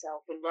by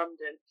myself in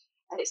London.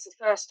 And it's the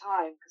first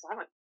time, because I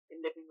haven't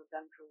been living with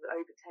them for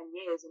over 10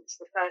 years, and it's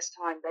the first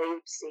time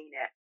they've seen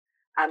it.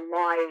 And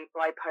my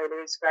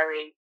bipolar is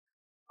very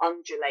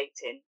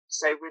undulating.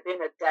 So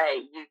within a day,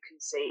 you can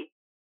see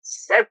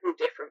several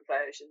different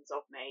versions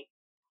of me.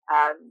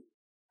 And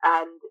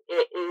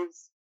it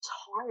is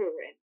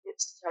tiring.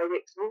 It's so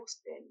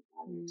exhausting.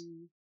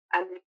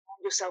 And you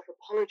find yourself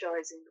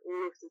apologising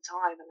all of the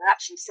time. And I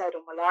actually said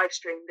on my live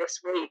stream this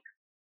week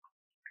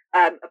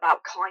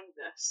about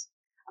kindness.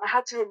 And I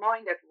had to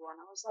remind everyone,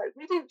 I was like,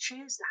 we didn't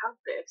choose to have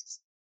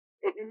this.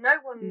 No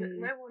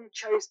one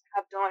chose to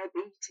have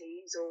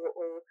diabetes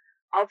or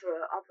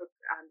other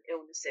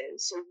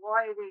illnesses. So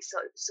why are we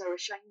so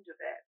ashamed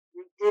of it?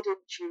 We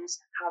didn't choose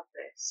to have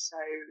this. So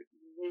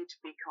you need to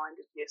be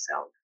kinder to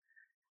yourself,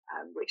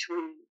 which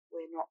we're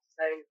not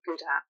so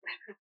good at.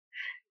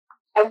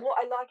 And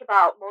what I like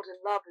about Modern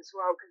Love as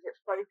well, because it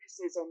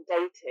focuses on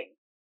dating,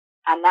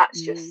 and that's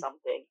just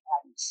something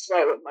I'm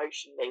so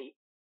emotionally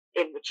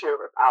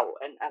immature about,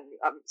 and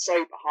I'm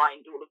so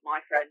behind all of my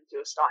friends who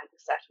are starting to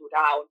settle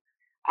down.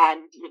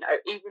 And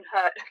even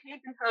her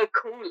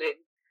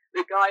calling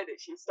the guy that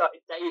she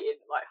started dating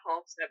at like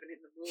 7:30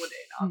 in the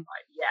morning, I'm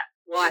like, yeah,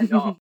 why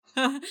not?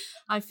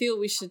 I feel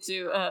we should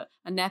do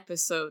an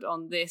episode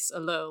on this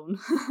alone.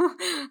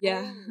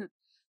 Yeah.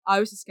 I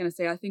was just going to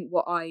say, I think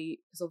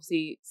because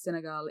obviously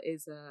Senegal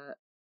is a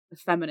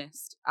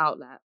feminist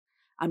outlet,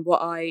 and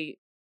what I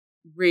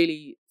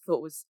really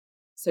thought was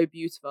so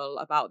beautiful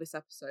about this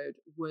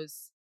episode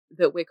was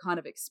that we're kind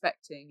of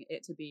expecting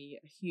it to be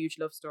a huge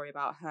love story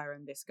about her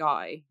and this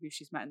guy who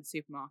she's met in the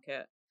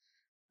supermarket.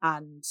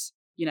 And,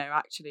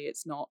 actually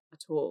it's not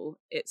at all.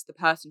 It's the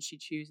person she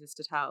chooses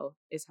to tell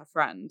is her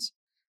friend.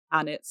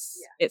 And it's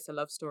a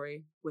love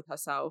story with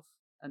herself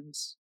and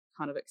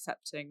kind of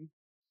accepting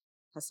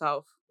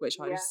herself, which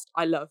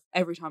I love.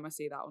 Every time I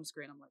see that on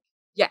screen, I'm like,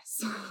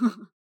 yes.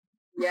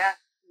 yeah,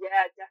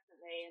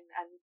 definitely.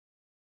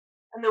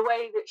 And the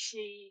way that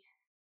she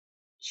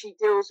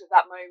deals with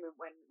that moment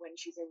when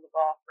she's in the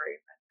bathroom,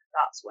 and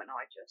that's when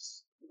I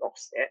just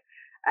lost it.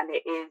 And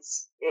it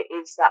is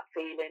that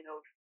feeling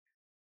of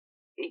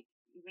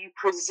you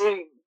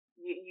presume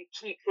you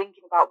keep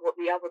thinking about what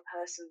the other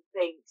person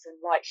thinks, and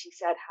like she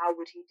said, how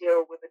would he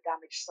deal with a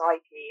damaged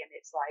psyche? And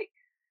it's like,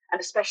 and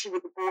especially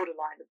with the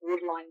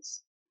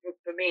borderlines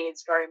for me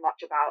is very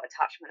much about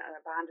attachment and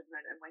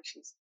abandonment. And when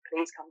she's,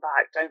 please come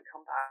back, don't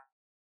come back,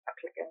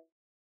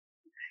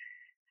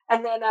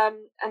 and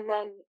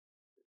then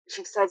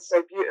she says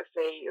so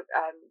beautifully,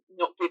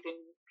 not giving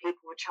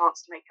people a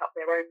chance to make up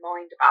their own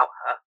mind about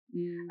her.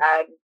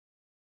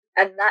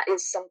 And that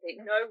is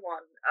something no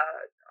one,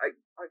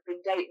 I've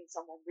been dating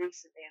someone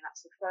recently, and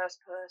that's the first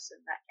person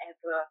that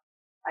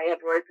I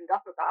ever opened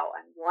up about.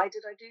 And why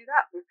did I do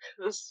that?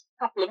 Because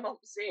a couple of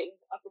months in,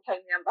 I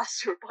became the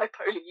ambassador of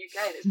Bipolar UK,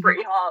 and it's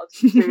pretty hard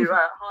to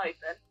hide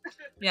then.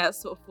 Yeah, it's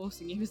sort of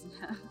forcing you, isn't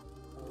it?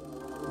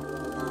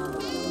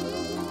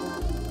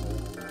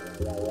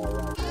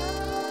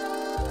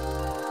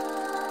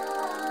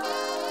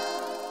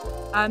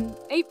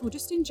 April,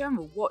 just in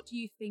general, what do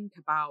you think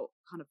about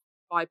kind of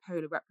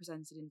bipolar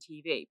represented in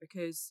TV?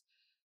 Because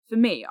for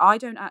me, I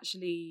don't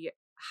actually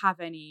have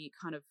any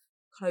kind of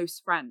close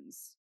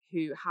friends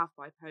who have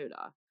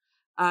bipolar.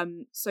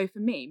 So for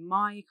me,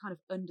 my kind of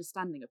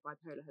understanding of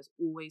bipolar has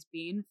always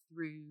been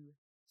through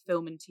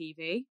film and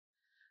TV.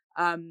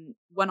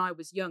 When I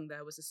was young,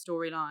 there was a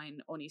storyline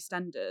on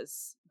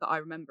EastEnders that I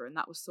remember, and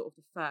that was sort of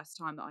the first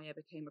time that I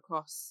ever came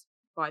across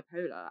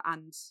bipolar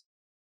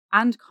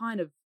and kind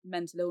of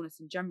mental illness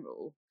in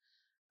general.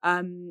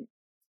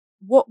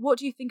 What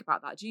do you think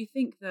about that? Do you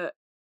think that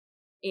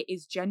it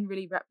is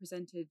generally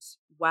represented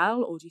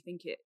well, or do you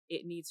think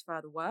it needs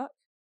further work?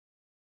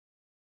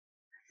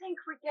 I think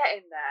we're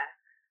getting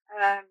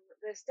there.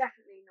 There's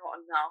definitely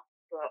not enough,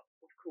 but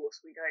of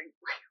course we don't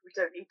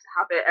need to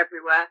have it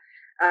everywhere.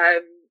 I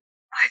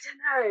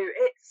don't know.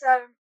 It's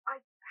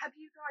have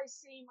you guys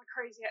seen My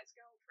Crazy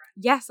Ex-Girlfriend?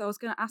 Yes, I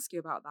was going to ask you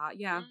about that.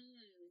 Yeah.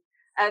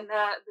 And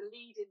the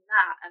lead in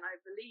that, and I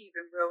believe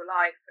in real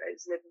life,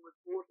 is living with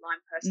borderline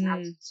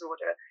personality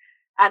disorder.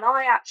 And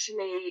I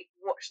actually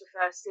watched the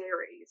first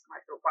series, and I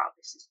thought, wow,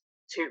 this is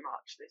too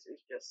much. This is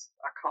just,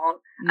 I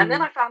can't. And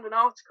then I found an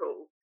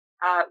article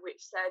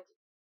which said,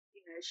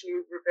 you know, she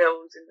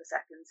reveals in the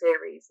second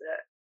series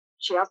that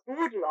she has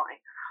borderline.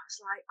 And I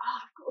was like,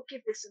 oh, I've got to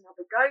give this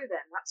another go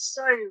then. That's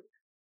so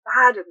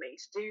bad of me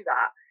to do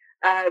that.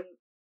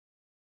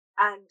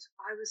 And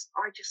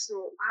I just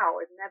thought,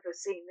 wow, I've never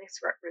seen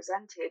this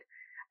represented.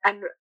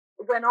 And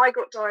when I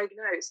got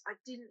diagnosed, I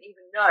didn't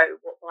even know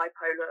what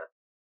bipolar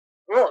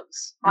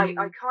was. I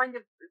kind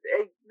of,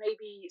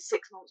 maybe 6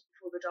 months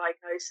before the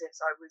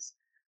diagnosis, I was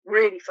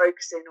really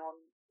focusing on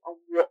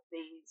what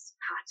these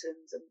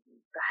patterns and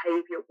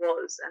behaviour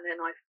was. And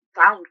then I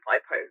found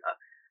bipolar.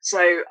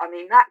 So, I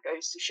mean, that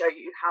goes to show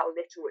you how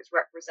little it's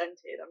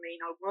represented. I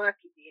mean, I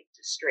work in the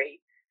industry,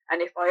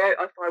 and if I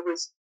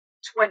was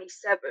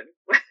 27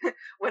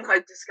 when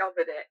I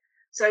discovered it.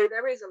 So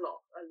there is a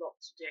lot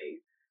to do.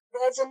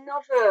 There's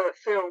another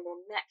film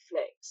on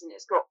Netflix, and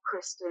it's got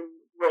Kristen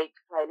Wiig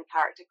playing a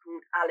character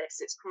called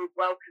Alice. It's called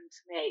Welcome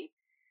to Me.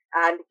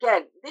 And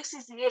again, this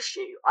is the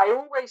issue. I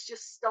always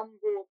just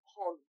stumble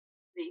upon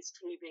these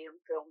TV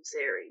and film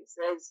series.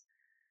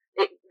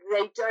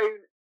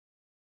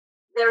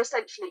 They're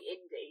essentially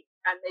indie,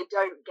 and they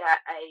don't get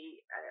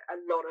a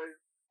lot of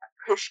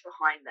push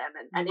behind them.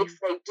 And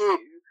if they do,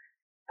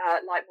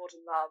 like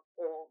Modern Love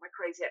or My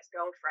Crazy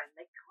Ex-Girlfriend,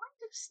 they kind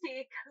of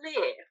steer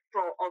clear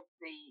of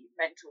the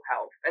mental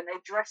health, and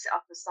they dress it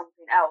up as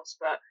something else.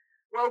 But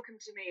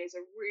Welcome to Me is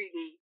a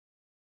really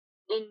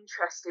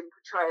interesting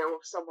portrayal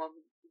of someone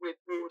with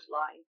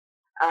borderline.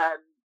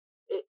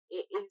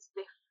 It is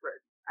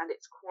different, and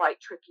it's quite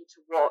tricky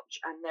to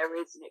watch, and there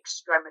is an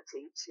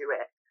extremity to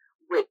it,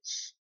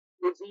 which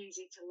is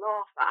easy to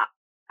laugh at,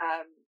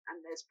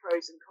 and there's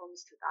pros and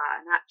cons to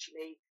that. And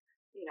actually,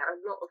 you know,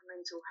 a lot of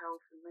mental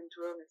health and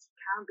mental illness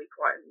can be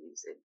quite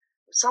amusing.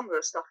 Some of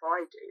the stuff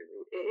I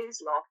do, it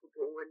is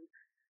laughable.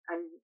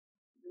 And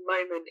the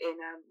moment in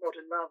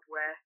Modern Love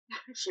where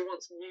she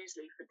wants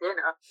muesli for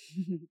dinner,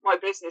 my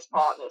business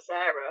partner,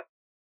 Sarah,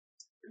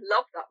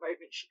 loved that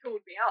moment. She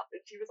called me up and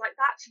she was like,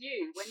 that's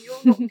you. When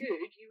you're not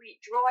good, you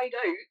eat dried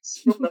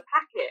oats from the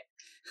packet.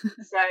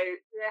 So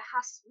we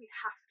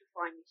have to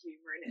find the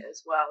humour in it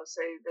as well.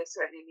 So there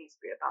certainly needs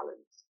to be a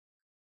balance.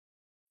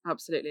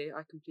 Absolutely.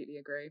 I completely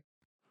agree.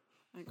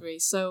 I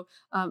agree. So,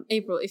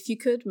 April, if you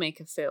could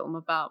make a film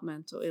about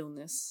mental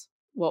illness,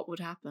 what would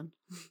happen?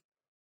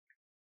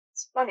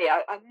 It's funny.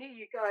 I knew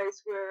you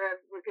guys were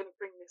going to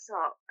bring this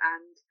up,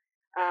 and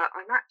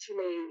I've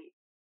actually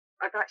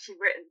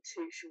written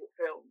 2 short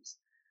films.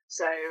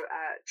 So,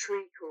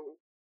 Treacle.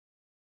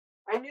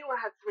 I knew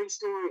I had 3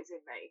 stories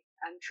in me,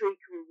 and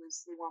Treacle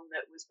was the one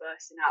that was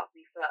bursting out of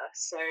me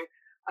first. So,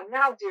 I'm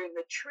now doing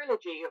the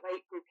trilogy of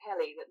April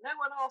Kelly that no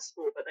one asked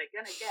for, but they're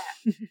going to get.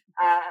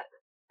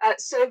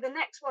 So the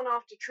next one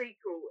after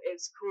Treacle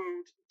is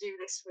called Do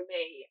This For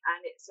Me,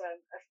 and it's a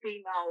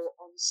female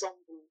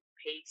ensemble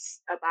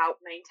piece about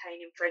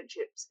maintaining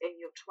friendships in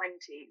your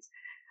 20s,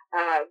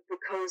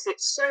 because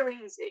it's so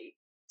easy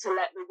to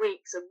let the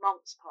weeks and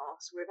months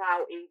pass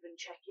without even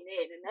checking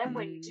in. And then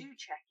when you do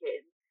check in,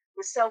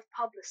 the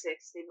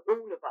self-publicist in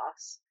all of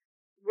us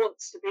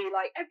wants to be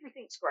like,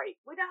 everything's great,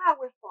 we're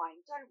fine,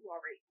 don't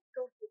worry,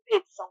 God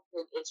forbid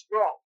something is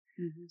wrong.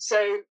 So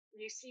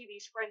you see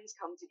these friends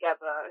come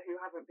together who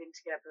haven't been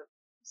together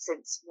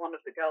since one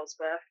of the girls'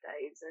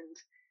 birthdays,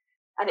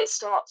 and it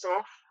starts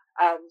off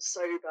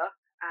sober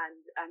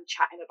and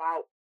chatting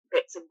about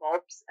bits and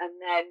bobs, and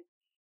then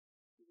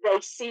they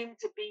seem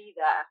to be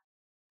there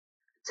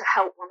to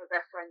help one of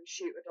their friends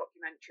shoot a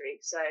documentary.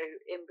 So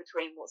in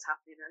between what's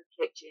happening in the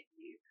kitchen,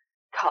 you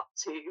cut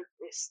to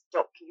this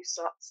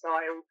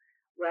docu-style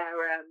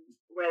where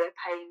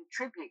they're paying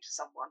tribute to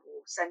someone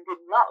or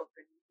sending love,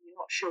 and you're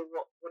not sure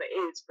what it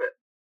is, but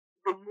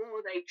the more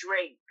they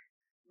drink,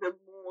 the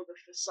more the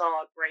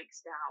facade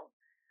breaks down,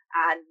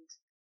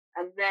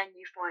 and then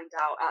you find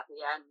out at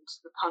the end,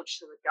 the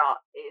punch to the gut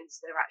is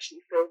they're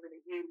actually filming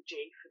a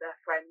eulogy for their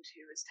friend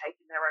who has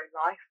taken their own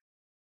life.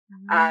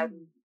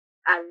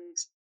 And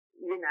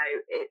you know,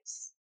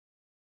 it's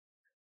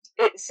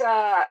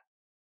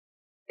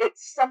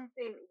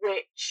something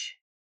which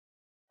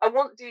I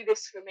want to do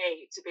this for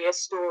me to be a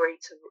story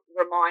to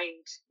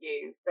remind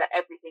you that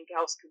everything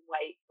else can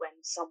wait when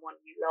someone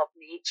you love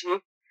needs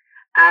you.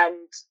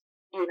 And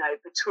you know,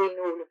 between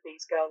all of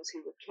these girls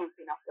who were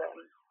keeping up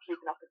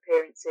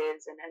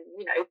appearances and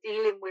you know,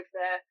 dealing with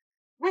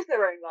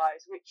their own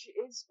lives, which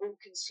is all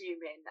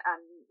consuming,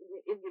 and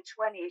in your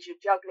 20s you're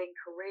juggling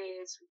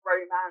careers,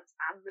 romance,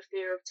 and the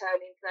fear of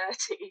turning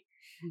 30.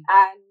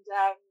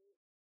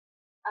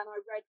 And I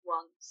read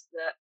once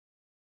that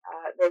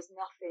there's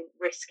nothing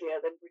riskier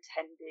than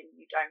pretending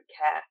you don't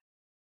care.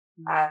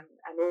 And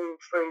all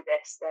through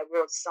this, there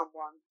was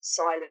someone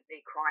silently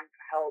crying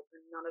for help,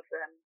 and none of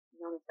them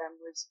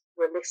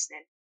were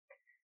listening.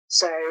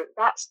 So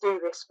that's Do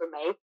This For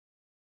Me.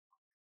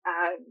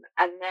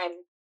 And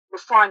then the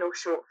final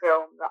short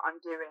film that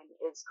I'm doing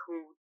is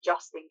called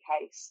Just In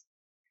Case.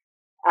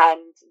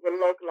 And the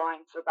log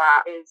line for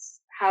that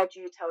is, how do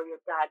you tell your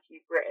dad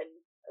you've written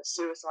a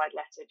suicide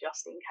letter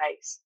just in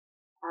case?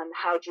 And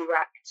how do you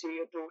react to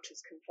your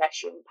daughter's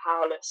confession,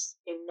 powerless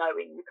in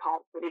knowing you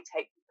can't fully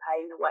take the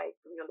pain away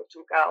from your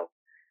little girl?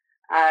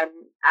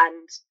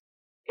 And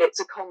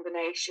it's a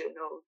combination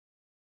of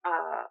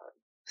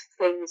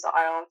things that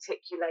I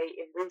articulate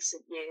in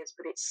recent years,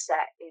 but it's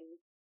set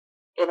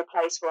in a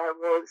place where I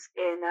was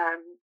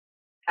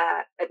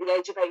at the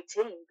age of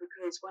 18,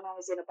 because when I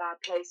was in a bad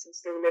place and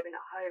still living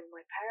at home,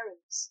 my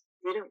parents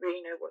didn't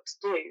really know what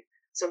to do.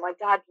 So my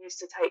dad used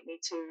to take me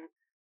to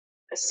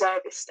a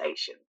service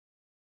station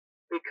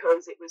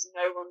because it was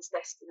no one's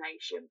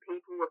destination.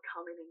 People were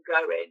coming and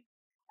going,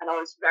 and I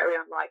was very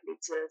unlikely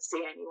to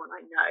see anyone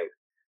I know.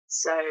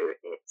 So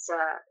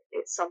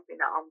it's something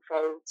that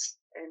unfolds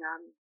in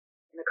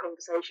a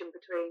conversation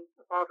between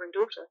a father and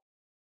daughter.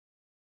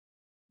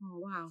 Oh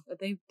wow,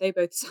 they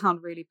both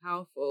sound really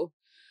powerful,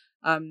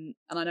 and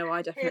I know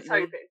I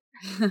definitely.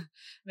 I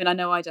mean, I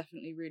know I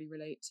definitely really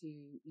relate to,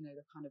 you know,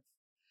 the kind of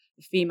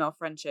the female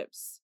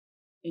friendships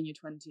in your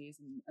 20s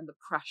and the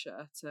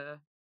pressure to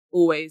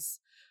always,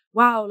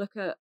 wow, look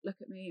at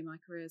me, my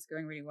career's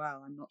going really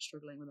well, I'm not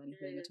struggling with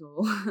anything at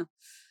all.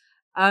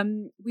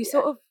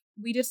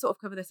 We did sort of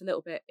cover this a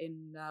little bit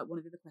in one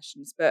of the other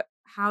questions, but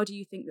how do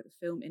you think that the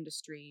film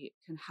industry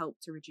can help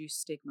to reduce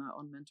stigma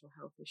on mental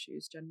health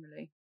issues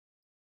generally?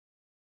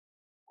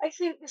 I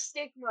think the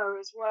stigma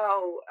as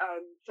well,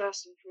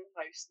 first and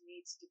foremost,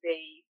 needs to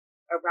be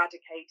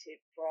eradicated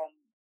from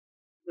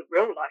the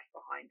real life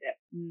behind it.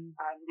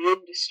 The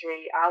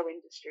industry, our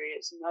industry,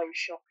 it's no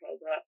shocker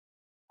that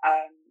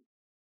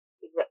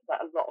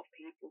that a lot of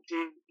people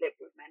do live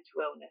with mental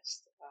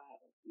illness.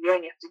 You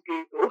only have to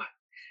Google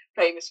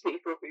famous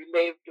people who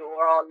lived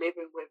or are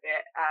living with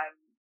it.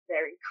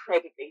 They're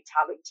incredibly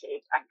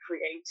talented and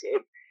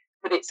creative,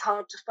 but it's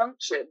hard to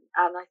function.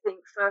 And I think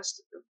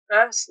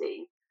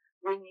firstly,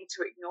 we need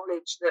to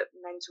acknowledge that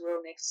mental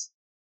illness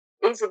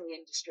is in the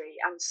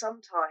industry, and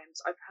sometimes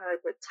I've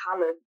heard that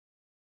talent,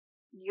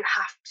 you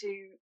have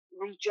to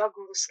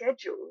rejuggle the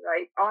schedule.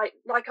 Right?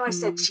 I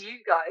said to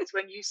you guys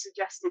when you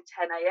suggested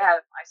 10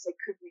 a.m., I said,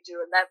 could we do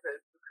 11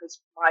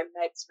 because my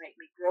meds make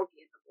me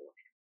groggy in the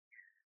morning.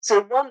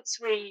 So once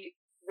we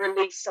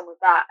release some of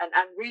that, and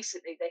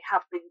recently they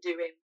have been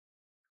doing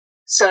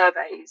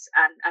surveys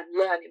and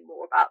learning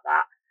more about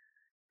that.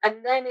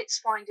 And then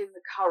it's finding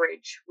the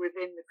courage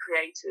within the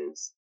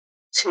creators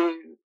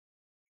to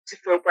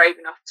feel brave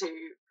enough to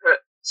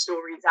put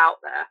stories out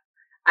there.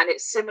 And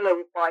it's similar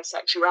with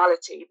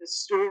bisexuality. The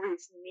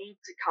stories need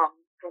to come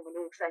from an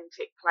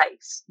authentic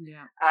place.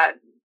 Yeah.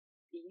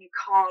 You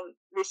can't.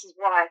 This is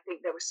why I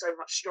think there was so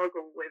much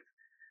struggle with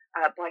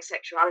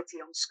bisexuality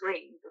on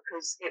screen,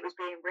 because it was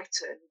being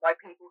written by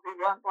people who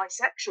weren't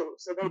bisexual,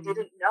 so they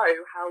didn't know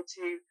how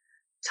to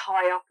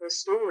tie up a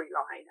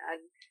storyline.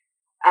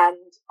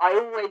 And I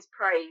always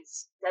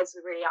praise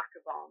Desiree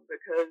Akhavan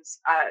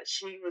because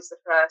she was the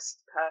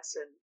first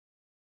person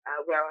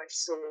where I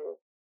saw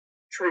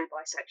true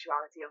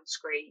bisexuality on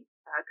screen,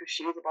 because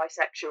she was a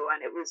bisexual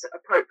and it was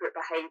appropriate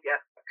behaviour.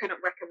 I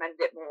couldn't recommend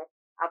it more.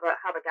 Have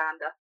a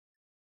gander.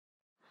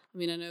 I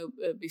mean, I know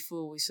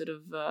before we sort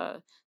of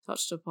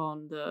touched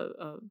upon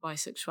the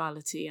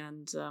bisexuality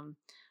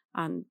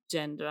and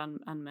gender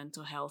and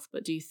mental health,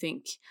 but do you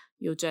think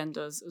your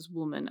gender as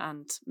woman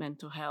and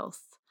mental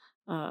health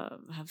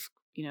have,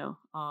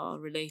 are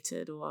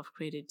related or have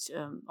created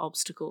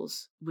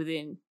obstacles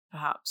within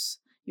perhaps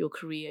your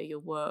career, your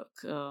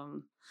work,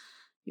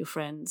 your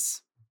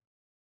friends?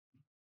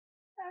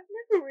 I've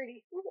never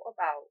really thought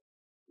about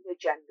the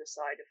gender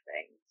side of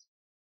things.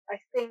 I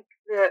think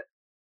that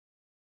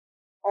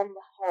on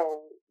the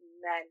whole,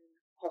 men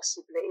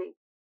possibly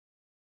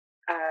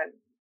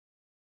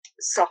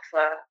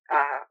suffer,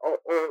 or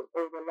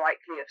the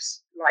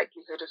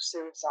likelihood of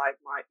suicide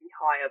might be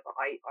higher, but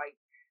I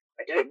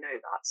don't know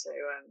that, so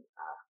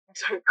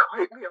don't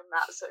quote me on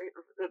that. So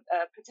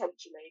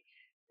potentially,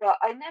 but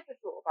I never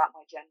thought about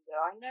my gender.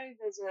 I know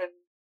there's a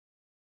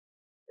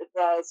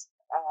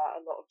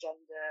lot of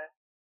gender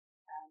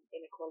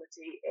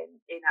inequality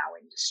in our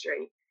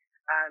industry,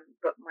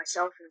 but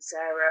myself and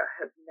Sarah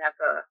have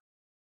never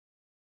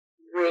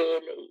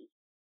really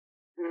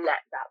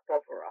let that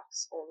bother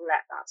us or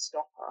let that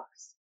stop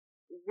us.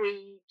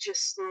 We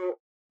just thought,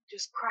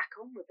 just crack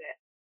on with it.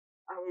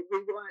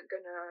 We weren't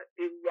going to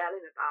be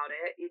yelling about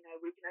it. We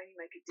can only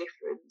make a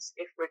difference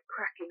if we're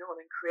cracking on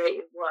and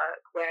creating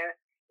work where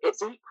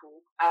it's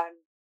equal.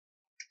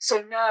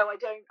 So no, I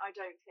don't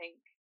think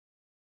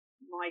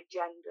my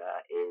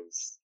gender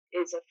is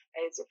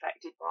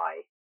affected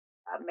by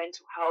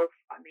mental health.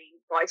 I mean,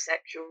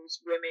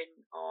 bisexuals, women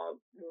are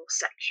more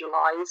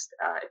sexualized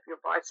if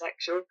you're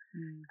bisexual.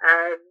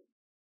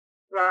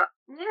 But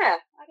yeah,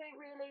 I don't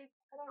really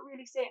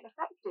see it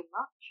affecting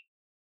much.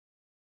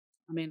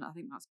 I mean, I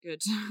think that's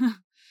good.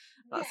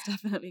 That's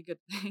definitely a good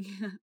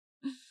thing.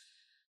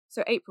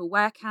 So April,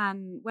 where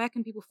can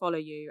people follow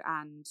you,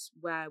 and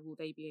where will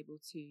they be able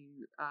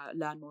to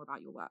learn more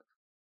about your work?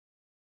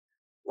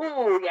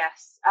 Oh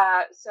yes.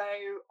 So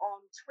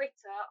on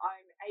Twitter,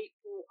 I'm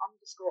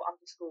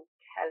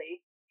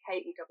April__Kelly,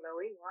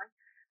 KELLEY,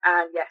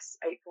 and yes,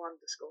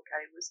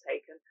 April_Kelly was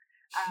taken.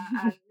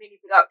 And Mini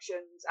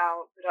Productions,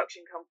 our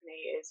production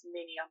company, is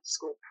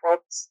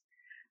Mini_Prods.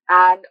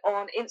 And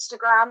on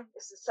Instagram,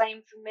 it's the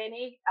same for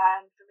Mini,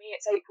 and for me,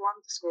 it's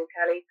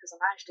April_Kelly because I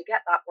managed to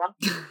get that one.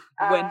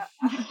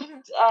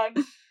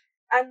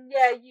 And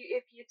yeah,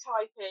 if you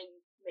type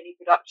in Mini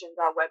Productions,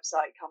 our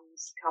website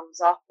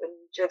comes up, and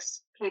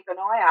just keep an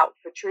eye out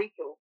for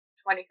Treacle,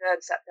 23rd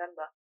of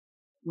September.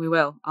 We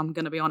will. I'm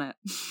going to be on it.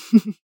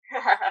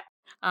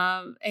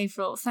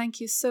 April, thank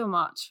you so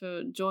much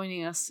for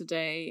joining us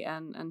today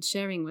and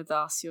sharing with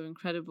us your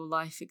incredible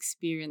life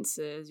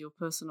experiences, your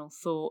personal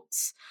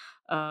thoughts,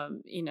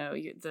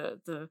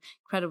 the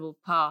incredible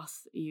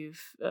path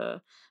you've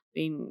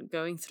been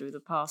going through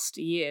the past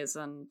years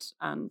and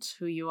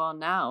who you are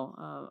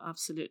now.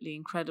 Absolutely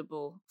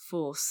incredible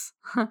force.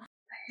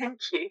 Thank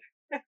you.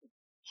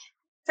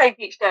 Take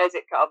each day as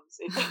it comes.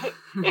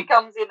 It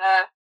comes in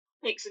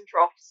peaks and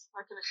troughs,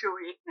 I can assure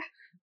you.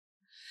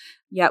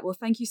 Yeah, well,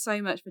 thank you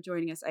so much for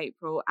joining us,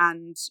 April,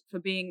 and for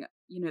being,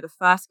 the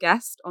first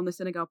guest on the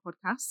Cine Girl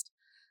podcast.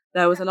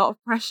 There was a lot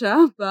of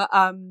pressure, but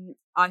I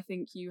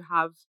think you've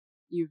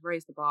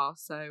raised the bar.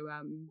 So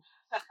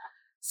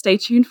stay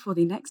tuned for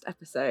the next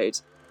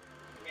episode.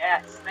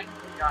 Yes, thank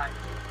you, guys.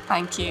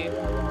 Thank you.